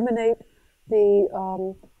discriminate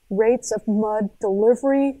the rates of mud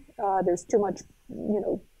delivery. There's too much,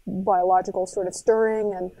 biological sort of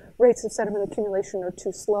stirring, and rates of sediment accumulation are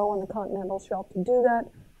too slow on the continental shelf to do that.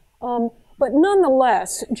 But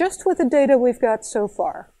nonetheless, just with the data we've got so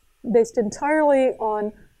far, based entirely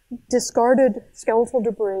on discarded skeletal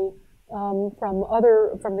debris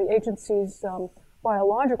from the agency's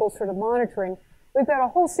biological sort of monitoring, we've got a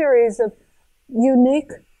whole series of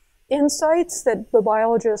unique insights that the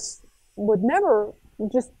biologists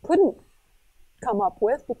couldn't come up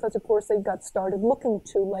with because, of course, they got started looking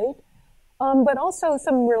too late. But also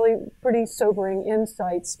some really pretty sobering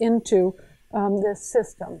insights into this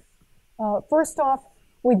system. First off,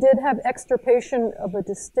 we did have extirpation of a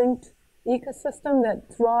distinct ecosystem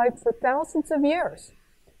that thrived for thousands of years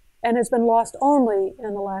and has been lost only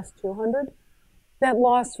in the last 200. That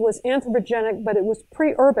loss was anthropogenic, but it was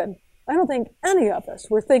pre-urban. I don't think any of us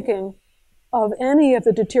were thinking of any of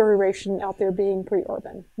the deterioration out there being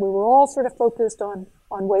pre-urban. We were all sort of focused on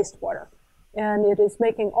wastewater. And it is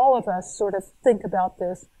making all of us sort of think about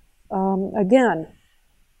this again.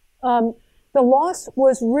 The loss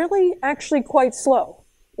was really actually quite slow.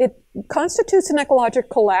 It constitutes an ecologic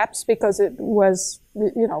collapse because it was,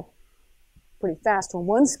 pretty fast on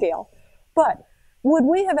one scale. But would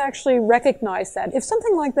we have actually recognized that? If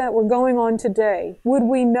something like that were going on today, would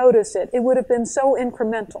we notice it? It would have been so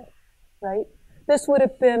incremental, right? This would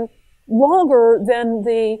have been longer than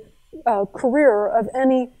the career of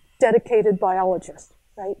any dedicated biologist,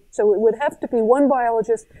 right? So it would have to be one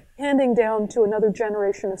biologist handing down to another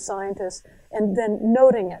generation of scientists and then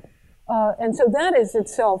noting it. And so that is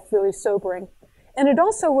itself very sobering. And it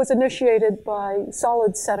also was initiated by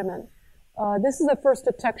solid sediment. This is the first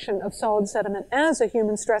detection of solid sediment as a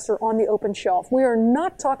human stressor on the open shelf. We are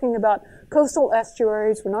not talking about coastal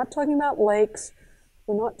estuaries. We're not talking about lakes.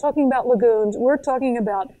 We're not talking about lagoons. We're talking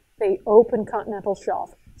about the open continental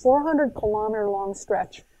shelf, 400-kilometer long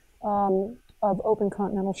stretch of open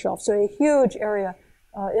continental shelf. So a huge area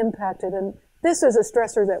impacted. And this is a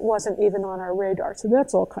stressor that wasn't even on our radar. So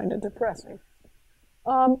that's all kind of depressing.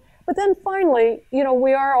 But then finally,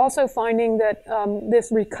 we are also finding that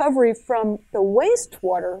this recovery from the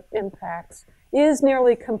wastewater impacts is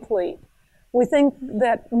nearly complete. We think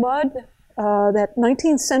that mud, that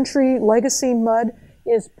 19th century legacy mud,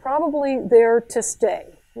 is probably there to stay,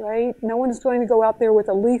 right? No one's going to go out there with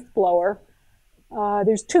a leaf blower.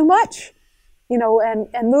 There's too much, and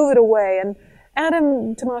move it away. And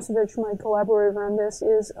Adam Tomasevich, my collaborator on this,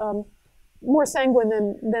 is more sanguine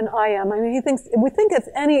than I am. I mean, we think if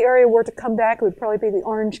any area were to come back, it would probably be the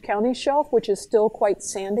Orange County shelf, which is still quite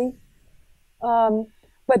sandy.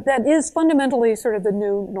 But that is fundamentally sort of the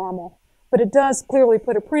new normal. But it does clearly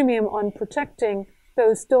put a premium on protecting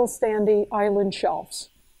those still sandy island shelves,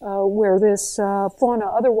 where this fauna,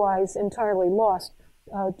 otherwise entirely lost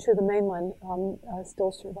to the mainland,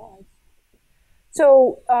 still survives.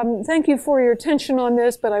 So thank you for your attention on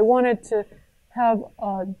this, but I wanted to have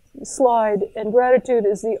a slide, and gratitude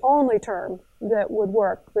is the only term that would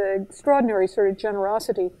work. The extraordinary sort of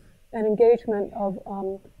generosity and engagement of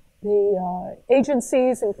the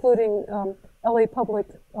agencies, including LA Public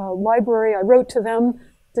Library. I wrote to them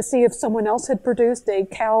to see if someone else had produced a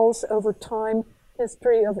COWS over time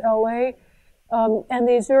history of LA. And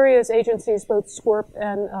these various agencies, both SCWRP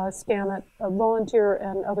and SCAMIT, volunteer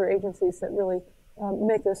and other agencies that really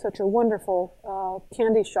make this such a wonderful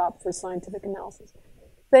candy shop for scientific analysis.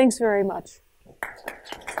 Thanks very much.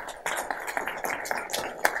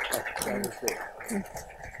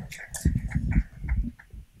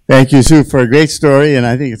 Thank you, Sue, for a great story, and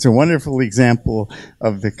I think it's a wonderful example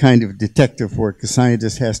of the kind of detective work a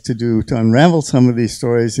scientist has to do to unravel some of these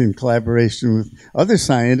stories in collaboration with other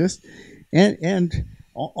scientists, and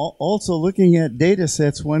also looking at data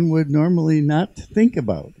sets one would normally not think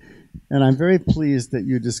about. And I'm very pleased that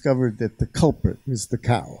you discovered that the culprit is the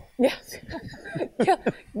cow. Yes.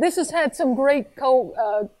 This has had some great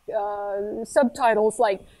subtitles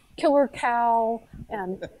like Killer Cow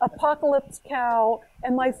and Apocalypse Cow,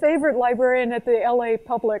 and my favorite librarian at the LA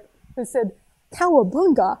Public who said,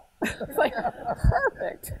 Cowabunga. Like,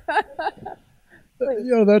 perfect.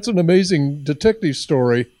 That's an amazing detective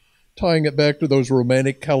story, tying it back to those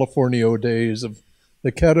romantic Californio days of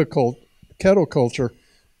the cattle culture.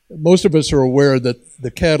 Most of us are aware that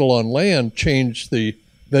the cattle on land changed the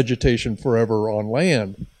vegetation forever on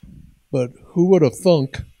land, but who would have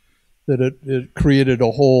thunk that it created a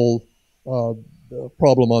whole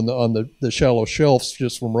problem on the shallow shelves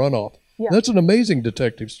just from runoff? Yeah. That's an amazing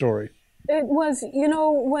detective story. It was,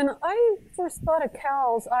 when I first thought of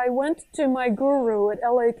cows, I went to my guru at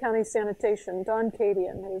LA County Sanitation, Don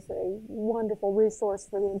Cadian, who's a wonderful resource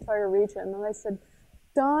for the entire region, and I said,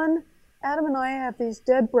 Don, Adam and I have these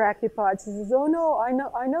dead brachiopods. He says, oh no, I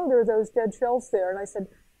know there are those dead shells there. And I said,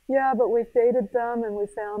 yeah, but we've dated them and we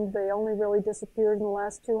found they only really disappeared in the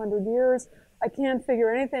last 200 years. I can't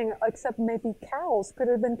figure anything except maybe cows. Could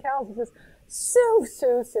have been cows. He says, Sue.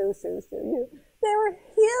 There were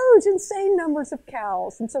huge, insane numbers of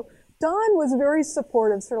cows. And so Don was very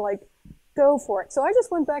supportive, sort of like, go for it. So I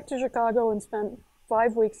just went back to Chicago and spent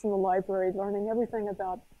 5 weeks in the library learning everything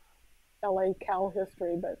about LA cow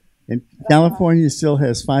history. And California still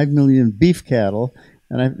has 5 million beef cattle,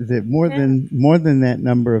 and more than that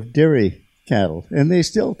number of dairy cattle, and they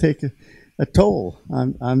still take a toll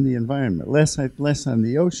on the environment. Less on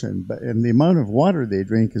the ocean, and the amount of water they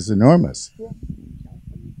drink is enormous. Yeah.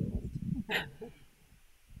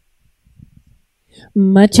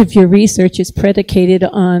 Much of your research is predicated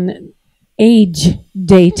on age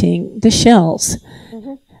dating the shells.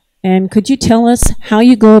 Mm-hmm. And could you tell us how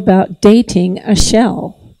you go about dating a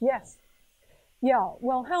shell? Yes. Yeah,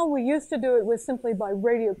 well, how we used to do it was simply by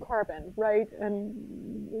radiocarbon, right? And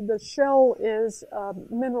the shell is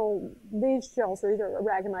mineral. These shells are either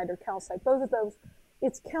aragonite or calcite. Both of those,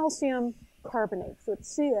 it's calcium carbonate, so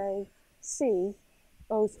it's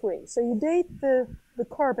CaCO3. So you date the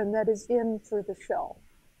carbon that is in through the shell.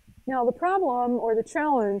 Now, the problem or the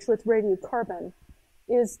challenge with radiocarbon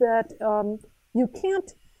is that you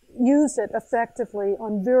can't use it effectively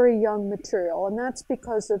on very young material, and that's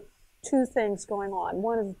because of two things going on.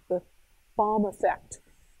 One is the bomb effect.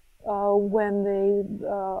 When the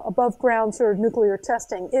above ground sort of nuclear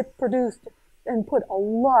testing, it produced and put a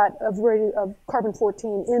lot of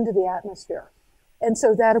carbon-14 into the atmosphere. And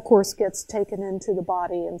so that, of course, gets taken into the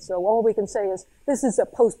body. And so all we can say is this is a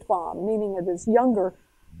post-bomb, meaning it is younger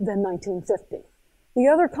than 1950. The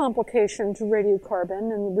other complication to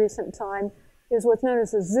radiocarbon in recent time is what's known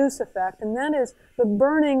as the Zeus effect, and that is the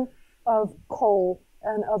burning of coal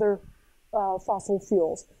and other fossil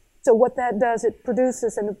fuels. So what that does, it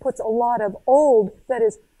produces and it puts a lot of old, that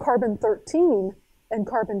is carbon-13 and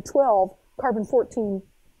carbon-12, carbon-14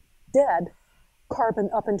 dead, carbon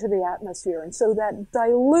up into the atmosphere. And so that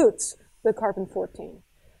dilutes the carbon-14.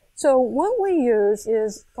 So what we use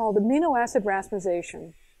is called amino acid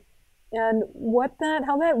racemization. And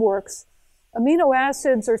how that works, amino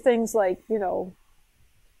acids are things like,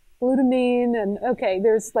 glutamine, and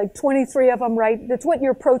there's like 23 of them, right? That's what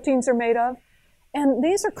your proteins are made of. And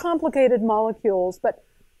these are complicated molecules, but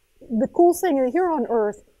the cool thing is here on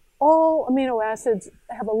Earth, all amino acids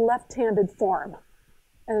have a left-handed form.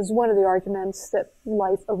 And it's one of the arguments that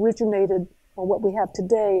life originated, or what we have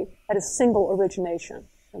today, at a single origination.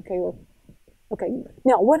 Okay.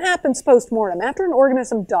 Now, what happens post-mortem? After an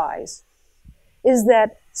organism dies, is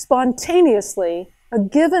that spontaneously a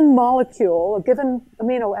given molecule, a given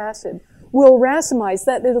amino acid, will racemize,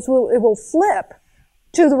 that it will flip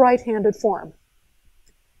to the right-handed form.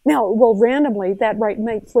 Now, randomly, that right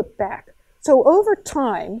may flip back. So over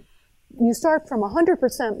time, you start from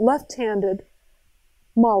 100% left-handed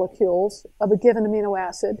molecules of a given amino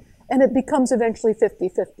acid, and it becomes eventually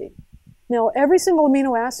 50-50. Now, every single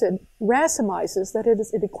amino acid racemizes, that it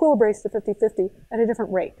equilibrates to 50-50 at a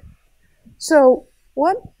different rate. So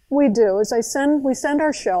what we do is we send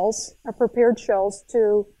our shells, our prepared shells,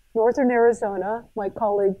 to northern Arizona. My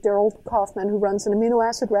colleague Daryl Kaufman, who runs an amino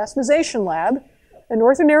acid racemization lab in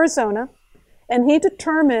northern Arizona, And he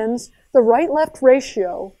determines the right-left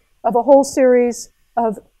ratio of a whole series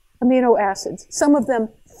of amino acids, some of them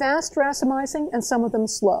fast racemizing and some of them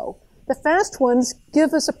slow. The fast ones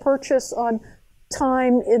give us a purchase on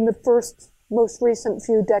time in the first, most recent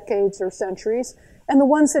few decades or centuries, and the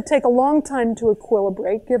ones that take a long time to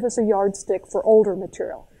equilibrate give us a yardstick for older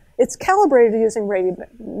material. It's calibrated using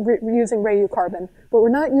radiocarbon, but we're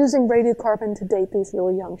not using radiocarbon to date these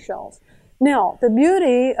really young shells. Now, the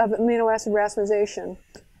beauty of amino acid racemization,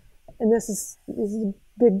 and this is the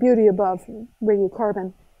big beauty above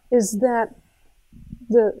radiocarbon, is that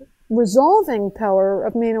the resolving power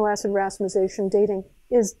of amino acid racemization dating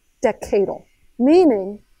is decadal,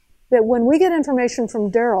 meaning that when we get information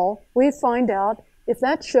from Daryl, we find out if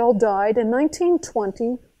that shell died in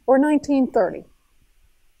 1920 or 1930.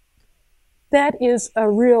 That is a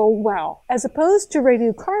real wow, as opposed to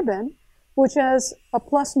radiocarbon, which has a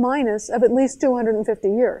plus minus of at least 250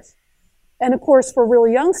 years. And of course, for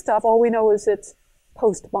really young stuff, all we know is it's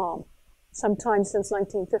post-bomb, sometime since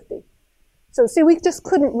 1950. So see, we just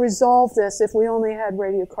couldn't resolve this if we only had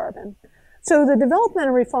radiocarbon. So the development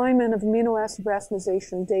and refinement of amino acid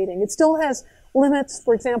racemization dating, it still has limits.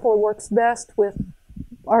 For example, it works best with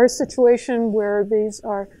our situation where these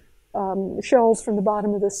are shells from the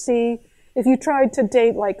bottom of the sea. If you tried to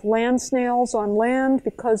date like land snails on land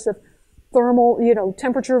because of thermal,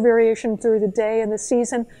 temperature variation through the day and the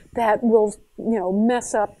season, that will,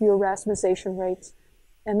 mess up your racemization rates.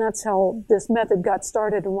 And that's how this method got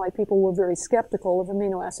started and why people were very skeptical of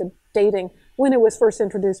amino acid dating when it was first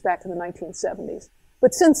introduced back in the 1970s.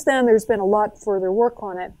 But since then, there's been a lot further work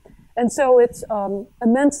on it. And so it's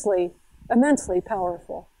immensely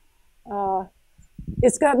powerful.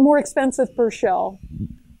 It's gotten more expensive per shell,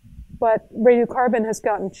 but radiocarbon has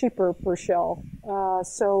gotten cheaper per shell.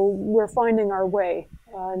 So we're finding our way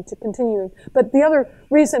to continuing. But the other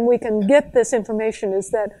reason we can get this information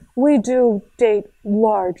is that we do date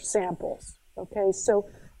large samples. Okay, so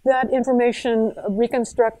that information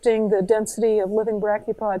reconstructing the density of living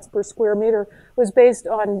brachiopods per square meter was based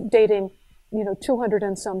on dating, 200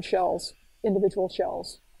 and some shells, individual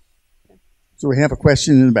shells. So we have a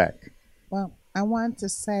question in the back. Well, I want to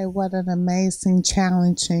say what an amazing,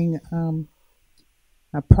 challenging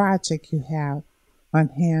project you have on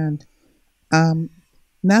hand.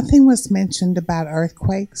 Nothing was mentioned about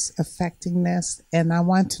earthquakes affecting this, and I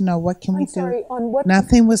want to know what can we do? Sorry, on what?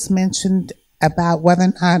 Nothing was mentioned about whether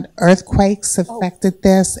or not earthquakes affected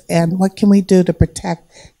this, and what can we do to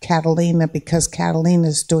protect Catalina because Catalina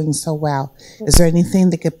is doing so well. Is there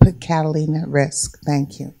anything that could put Catalina at risk?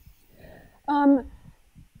 Thank you.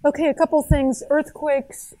 Okay, a couple things.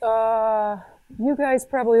 Earthquakes, you guys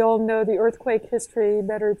probably all know the earthquake history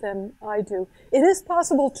better than I do. It is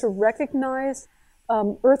possible to recognize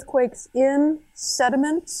earthquakes in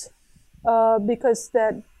sediments because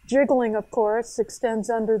that jiggling, of course, extends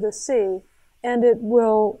under the sea, and it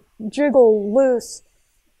will jiggle loose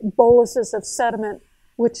boluses of sediment,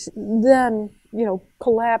 which then,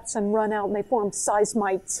 collapse and run out, and they form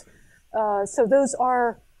seismites. So those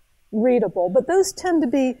are readable, but those tend to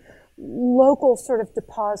be local sort of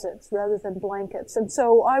deposits rather than blankets. And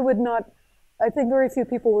so I think very few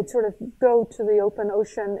people would sort of go to the open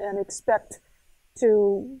ocean and expect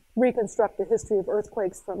to reconstruct the history of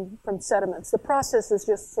earthquakes from sediments. The process is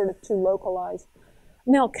just sort of too localized.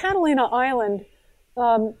 Now, Catalina Island,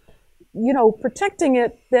 protecting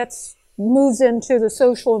it, moves into the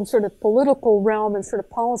social and sort of political realm and sort of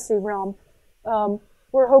policy realm.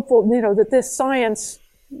 We're hopeful, that this science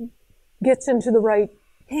gets into the right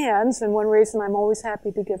hands, and one reason I'm always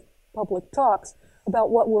happy to give public talks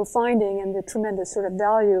about what we're finding and the tremendous sort of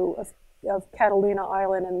value of Catalina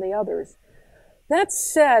Island and the others. That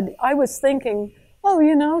said, I was thinking,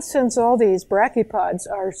 since all these brachiopods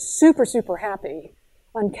are super, super happy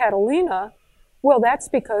on Catalina, well, that's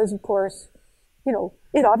because, of course,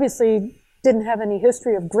 it obviously didn't have any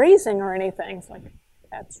history of grazing or anything. It's like,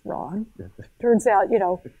 that's wrong. Turns out,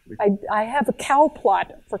 I have a cow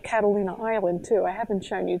plot for Catalina Island, too. I haven't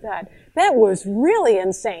shown you that. That was really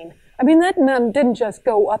insane. I mean, that didn't just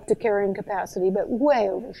go up to carrying capacity, but way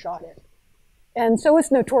overshot it. And so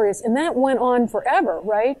it's notorious. And that went on forever,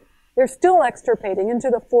 right? They're still extirpating. Into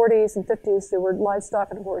the 40s and 50s, there were livestock,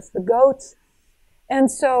 and of course, the goats.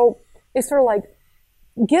 And so it's sort of like,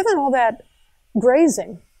 given all that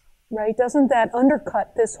grazing, right, doesn't that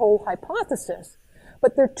undercut this whole hypothesis?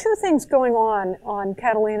 But there are two things going on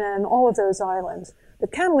Catalina and all of those islands. The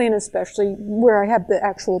Catalina especially, where I have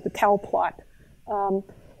the cow plot.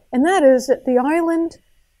 And that is that the island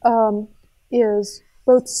is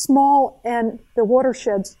both small, and the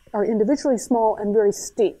watersheds are individually small and very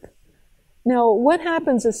steep. Now, what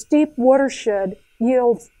happens is steep watershed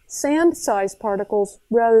yields sand-sized particles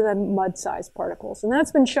rather than mud-sized particles. And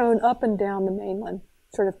that's been shown up and down the mainland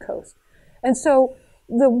sort of coast. And so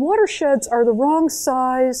the watersheds are the wrong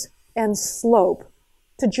size and slope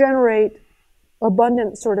to generate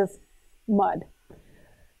abundant sort of mud.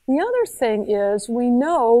 The other thing is we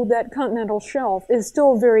know that continental shelf is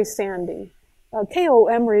still very sandy. K.O.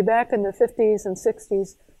 Emery back in the 50s and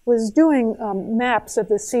 60s was doing maps of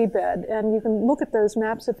the seabed, and you can look at those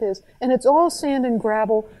maps of his, and it's all sand and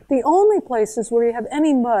gravel. The only places where you have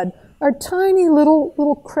any mud are tiny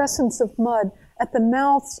little crescents of mud at the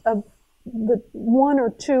mouths of the one or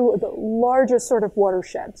two of the largest sort of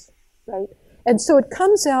watersheds, right? And so it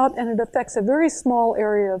comes out and it affects a very small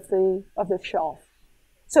area of the shelf.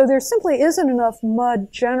 So there simply isn't enough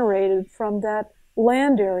mud generated from that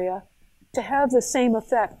land area to have the same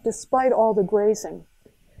effect despite all the grazing.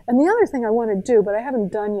 And the other thing I want to do, but I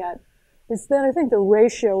haven't done yet, is that I think the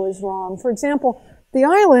ratio is wrong. For example, the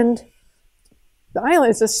island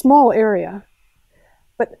is a small area,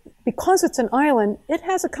 but because it's an island, it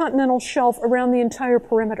has a continental shelf around the entire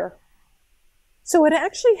perimeter. So it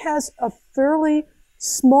actually has a fairly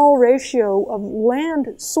small ratio of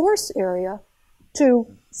land source area to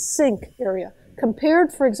sink area.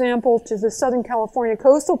 Compared, for example, to the Southern California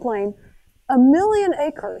coastal plain, 1 million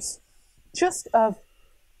acres just of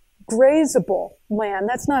grazable land.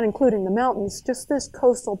 That's not including the mountains, just this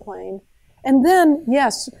coastal plain. And then,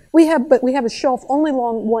 yes, we have a shelf only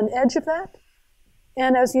along one edge of that.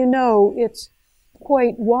 And as you know, it's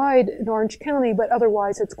quite wide in Orange County, but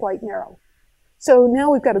otherwise it's quite narrow. So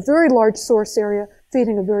now we've got a very large source area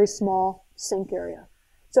feeding a very small sink area.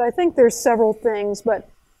 So I think there's several things, but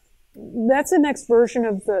that's the next version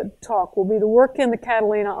of the talk, will be the work in the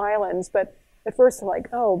Catalina Islands. But at first, like,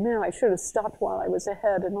 oh man, I should have stopped while I was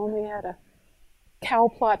ahead and only had a cow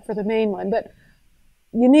plot for the mainland. But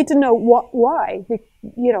you need to know why.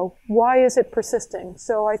 You know, why is it persisting?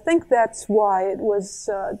 So I think that's why it was.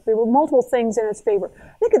 There were multiple things in its favor.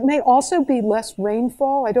 I think it may also be less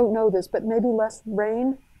rainfall. I don't know this, but maybe less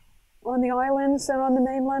rain on the islands than on the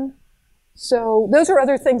mainland. So those are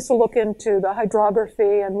other things to look into, the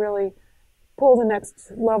hydrography, and really pull the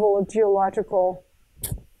next level of geological.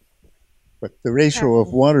 But the ratio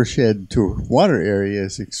of watershed to water area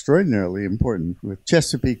is extraordinarily important. With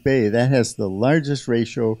Chesapeake Bay, that has the largest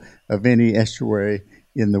ratio of any estuary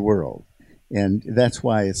in the world. And that's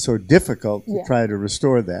why it's so difficult to try to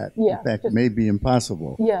restore that. Yeah, in fact, it may be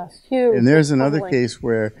impossible. Yes, huge. And there's another case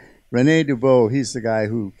where René Dubos, he's the guy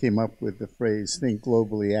who came up with the phrase, think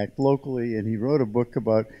globally, act locally, and he wrote a book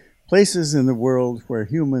about places in the world where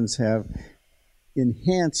humans have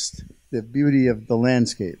enhanced the beauty of the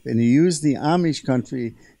landscape. And he used the Amish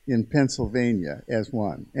country in Pennsylvania as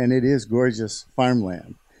one, and it is gorgeous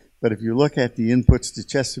farmland. But if you look at the inputs to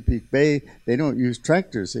Chesapeake Bay, they don't use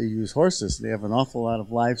tractors, they use horses. They have an awful lot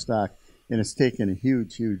of livestock, and it's taken a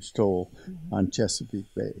huge, huge toll on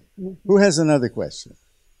Chesapeake Bay. Who has another question?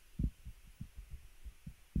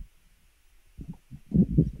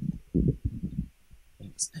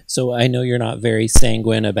 So I know you're not very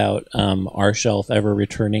sanguine about our shelf ever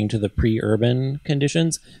returning to the pre-urban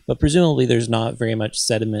conditions, but presumably there's not very much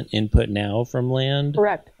sediment input now from land.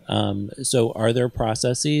 Correct. So are there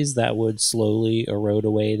processes that would slowly erode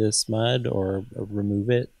away this mud or remove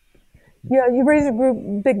it? Yeah, you raise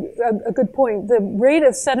a good point. The rate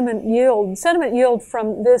of sediment yield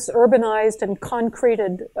from this urbanized and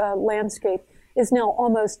concreted landscape is now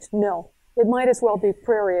almost nil. It might as well be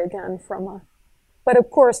prairie again but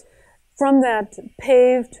of course, from that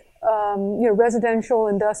paved, residential,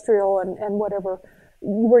 industrial, and whatever,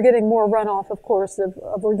 we're getting more runoff, of course,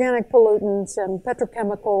 of organic pollutants and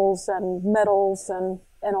petrochemicals and metals and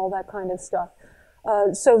all that kind of stuff.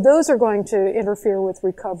 So those are going to interfere with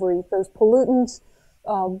recovery. Those pollutants,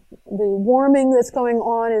 the warming that's going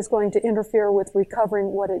on is going to interfere with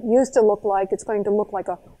recovering what it used to look like. It's going to look like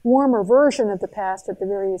a warmer version of the past at the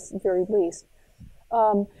very least.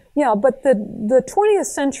 But the 20th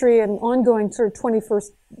century and ongoing sort of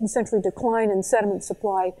 21st century decline in sediment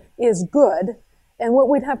supply is good. And what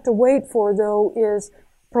we'd have to wait for, though, is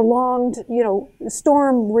prolonged,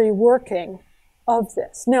 storm reworking of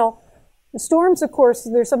this. Now, the storms, of course,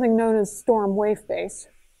 there's something known as storm wave base,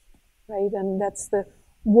 right? And that's the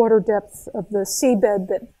water depth of the seabed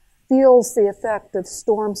that feels the effect of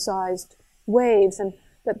storm-sized waves, and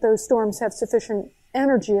that those storms have sufficient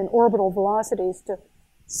energy and orbital velocities to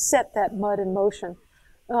set that mud in motion.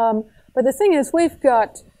 But the thing is, we've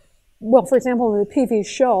got, for example, in the PV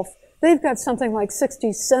shelf, they've got something like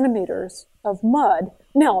 60 centimeters of mud.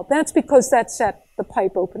 Now, that's because that's at the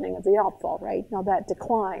pipe opening of the outfall, right? Now that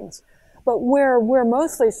declines. But where we're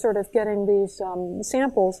mostly sort of getting these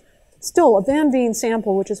samples, still a Van Veen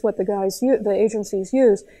sample, which is what the agencies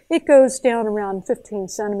use, it goes down around 15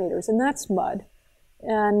 centimeters, and that's mud.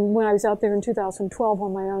 And when I was out there in 2012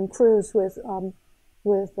 on my own cruise with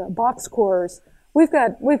box cores, we've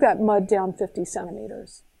got mud down 50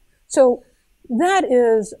 centimeters. So that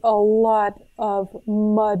is a lot of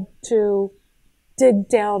mud to dig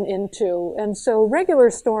down into. And so regular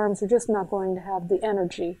storms are just not going to have the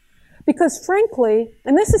energy. Because frankly,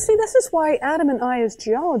 and this is why Adam and I as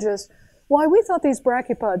geologists, why we thought these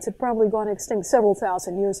brachiopods had probably gone extinct several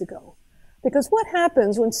thousand years ago. Because what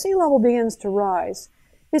happens when sea level begins to rise,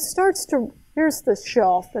 here's the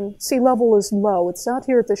shelf, and sea level is low. It's out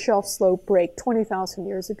here at the shelf slope break 20,000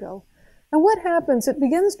 years ago. And what happens, it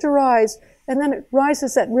begins to rise, and then it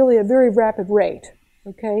rises at really a very rapid rate,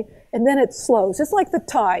 okay? And then it slows. It's like the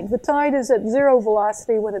tide. The tide is at zero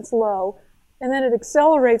velocity when it's low, and then it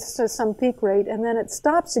accelerates to some peak rate, and then it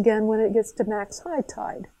stops again when it gets to max high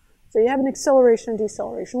tide. So you have an acceleration and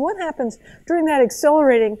deceleration. What happens during that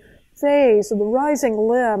accelerating phase of the rising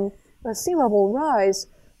limb, sea level rise,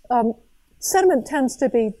 sediment tends to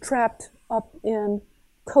be trapped up in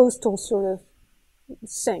coastal sort of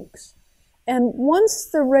sinks. And once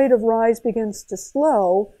the rate of rise begins to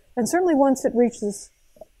slow, and certainly once it reaches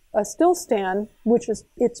a still stand, which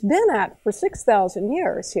it's been at for 6,000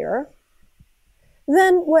 years here,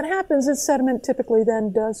 then what happens is sediment typically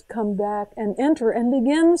then does come back and enter and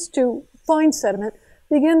fine sediment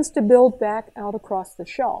begins to build back out across the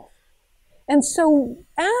shelf. And so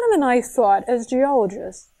Adam and I thought, as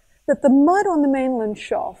geologists, that the mud on the mainland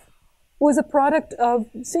shelf was a product of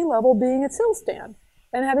sea level being at still stand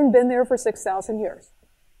and having been there for 6,000 years.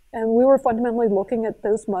 And we were fundamentally looking at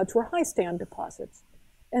those muds were high stand deposits.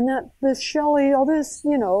 And that this shelly, all this,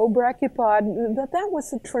 brachiopod, that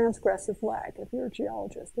was a transgressive lag if you're a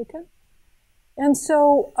geologist, okay? And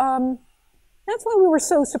so that's why we were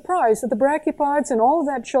so surprised that the brachiopods and all of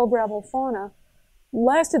that shell gravel fauna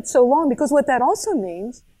lasted so long, because what that also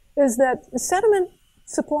means is that the sediment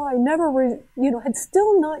supply had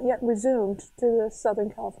still not yet resumed to the Southern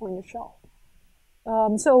California shelf.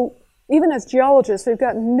 So even as geologists, we've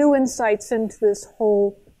gotten new insights into this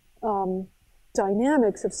whole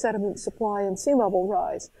dynamics of sediment supply and sea level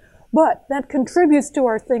rise. But that contributes to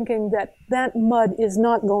our thinking that that mud is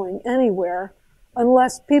not going anywhere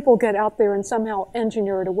unless people get out there and somehow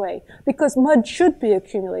engineer it away. Because mud should be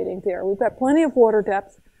accumulating there. We've got plenty of water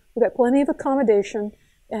depth, we've got plenty of accommodation,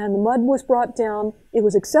 and the mud was brought down. It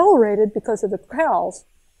was accelerated because of the corals,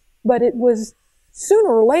 but it was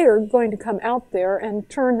sooner or later going to come out there and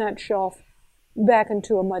turn that shelf back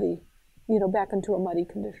into a muddy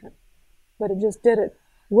condition. But it just did it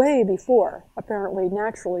way before, apparently,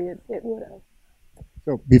 naturally, it would have.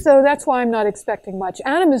 So that's why I'm not expecting much.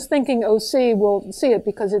 Adam is thinking OC will see it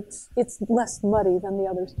because it's less muddy than the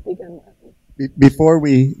others to begin with. Before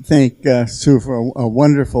we thank Sue for a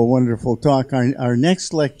wonderful, wonderful talk, our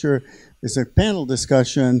next lecture is a panel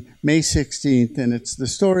discussion, May 16th, and it's the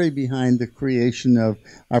story behind the creation of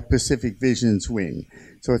our Pacific Visions Wing.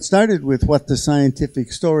 So it started with what the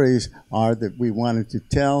scientific stories are that we wanted to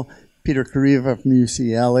tell. Peter Kariva from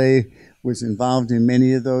UCLA was involved in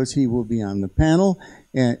many of those. He will be on the panel.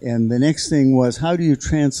 And the next thing was, how do you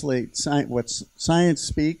translate what's science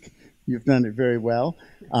speak? You've done it very well.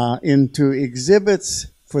 Into exhibits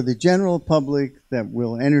for the general public that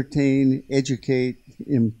will entertain, educate,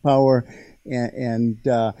 empower.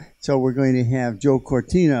 So we're going to have Joe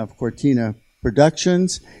Cortina of Cortina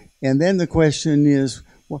Productions. And then the question is,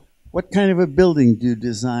 what kind of a building do you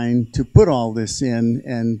design to put all this in?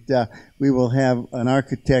 And we will have an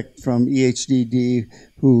architect from EHDD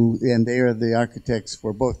and they are the architects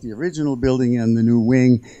for both the original building and the new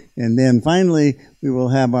wing. And then finally, we will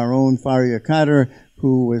have our own Faria Kader,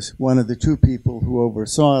 who was one of the two people who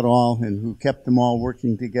oversaw it all and who kept them all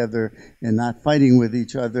working together and not fighting with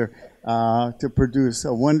each other to produce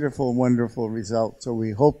a wonderful, wonderful result. So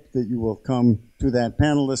we hope that you will come to that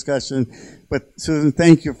panel discussion. But Susan,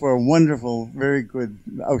 thank you for a wonderful, very good,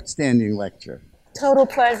 outstanding lecture. Total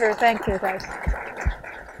pleasure. Thank you, guys.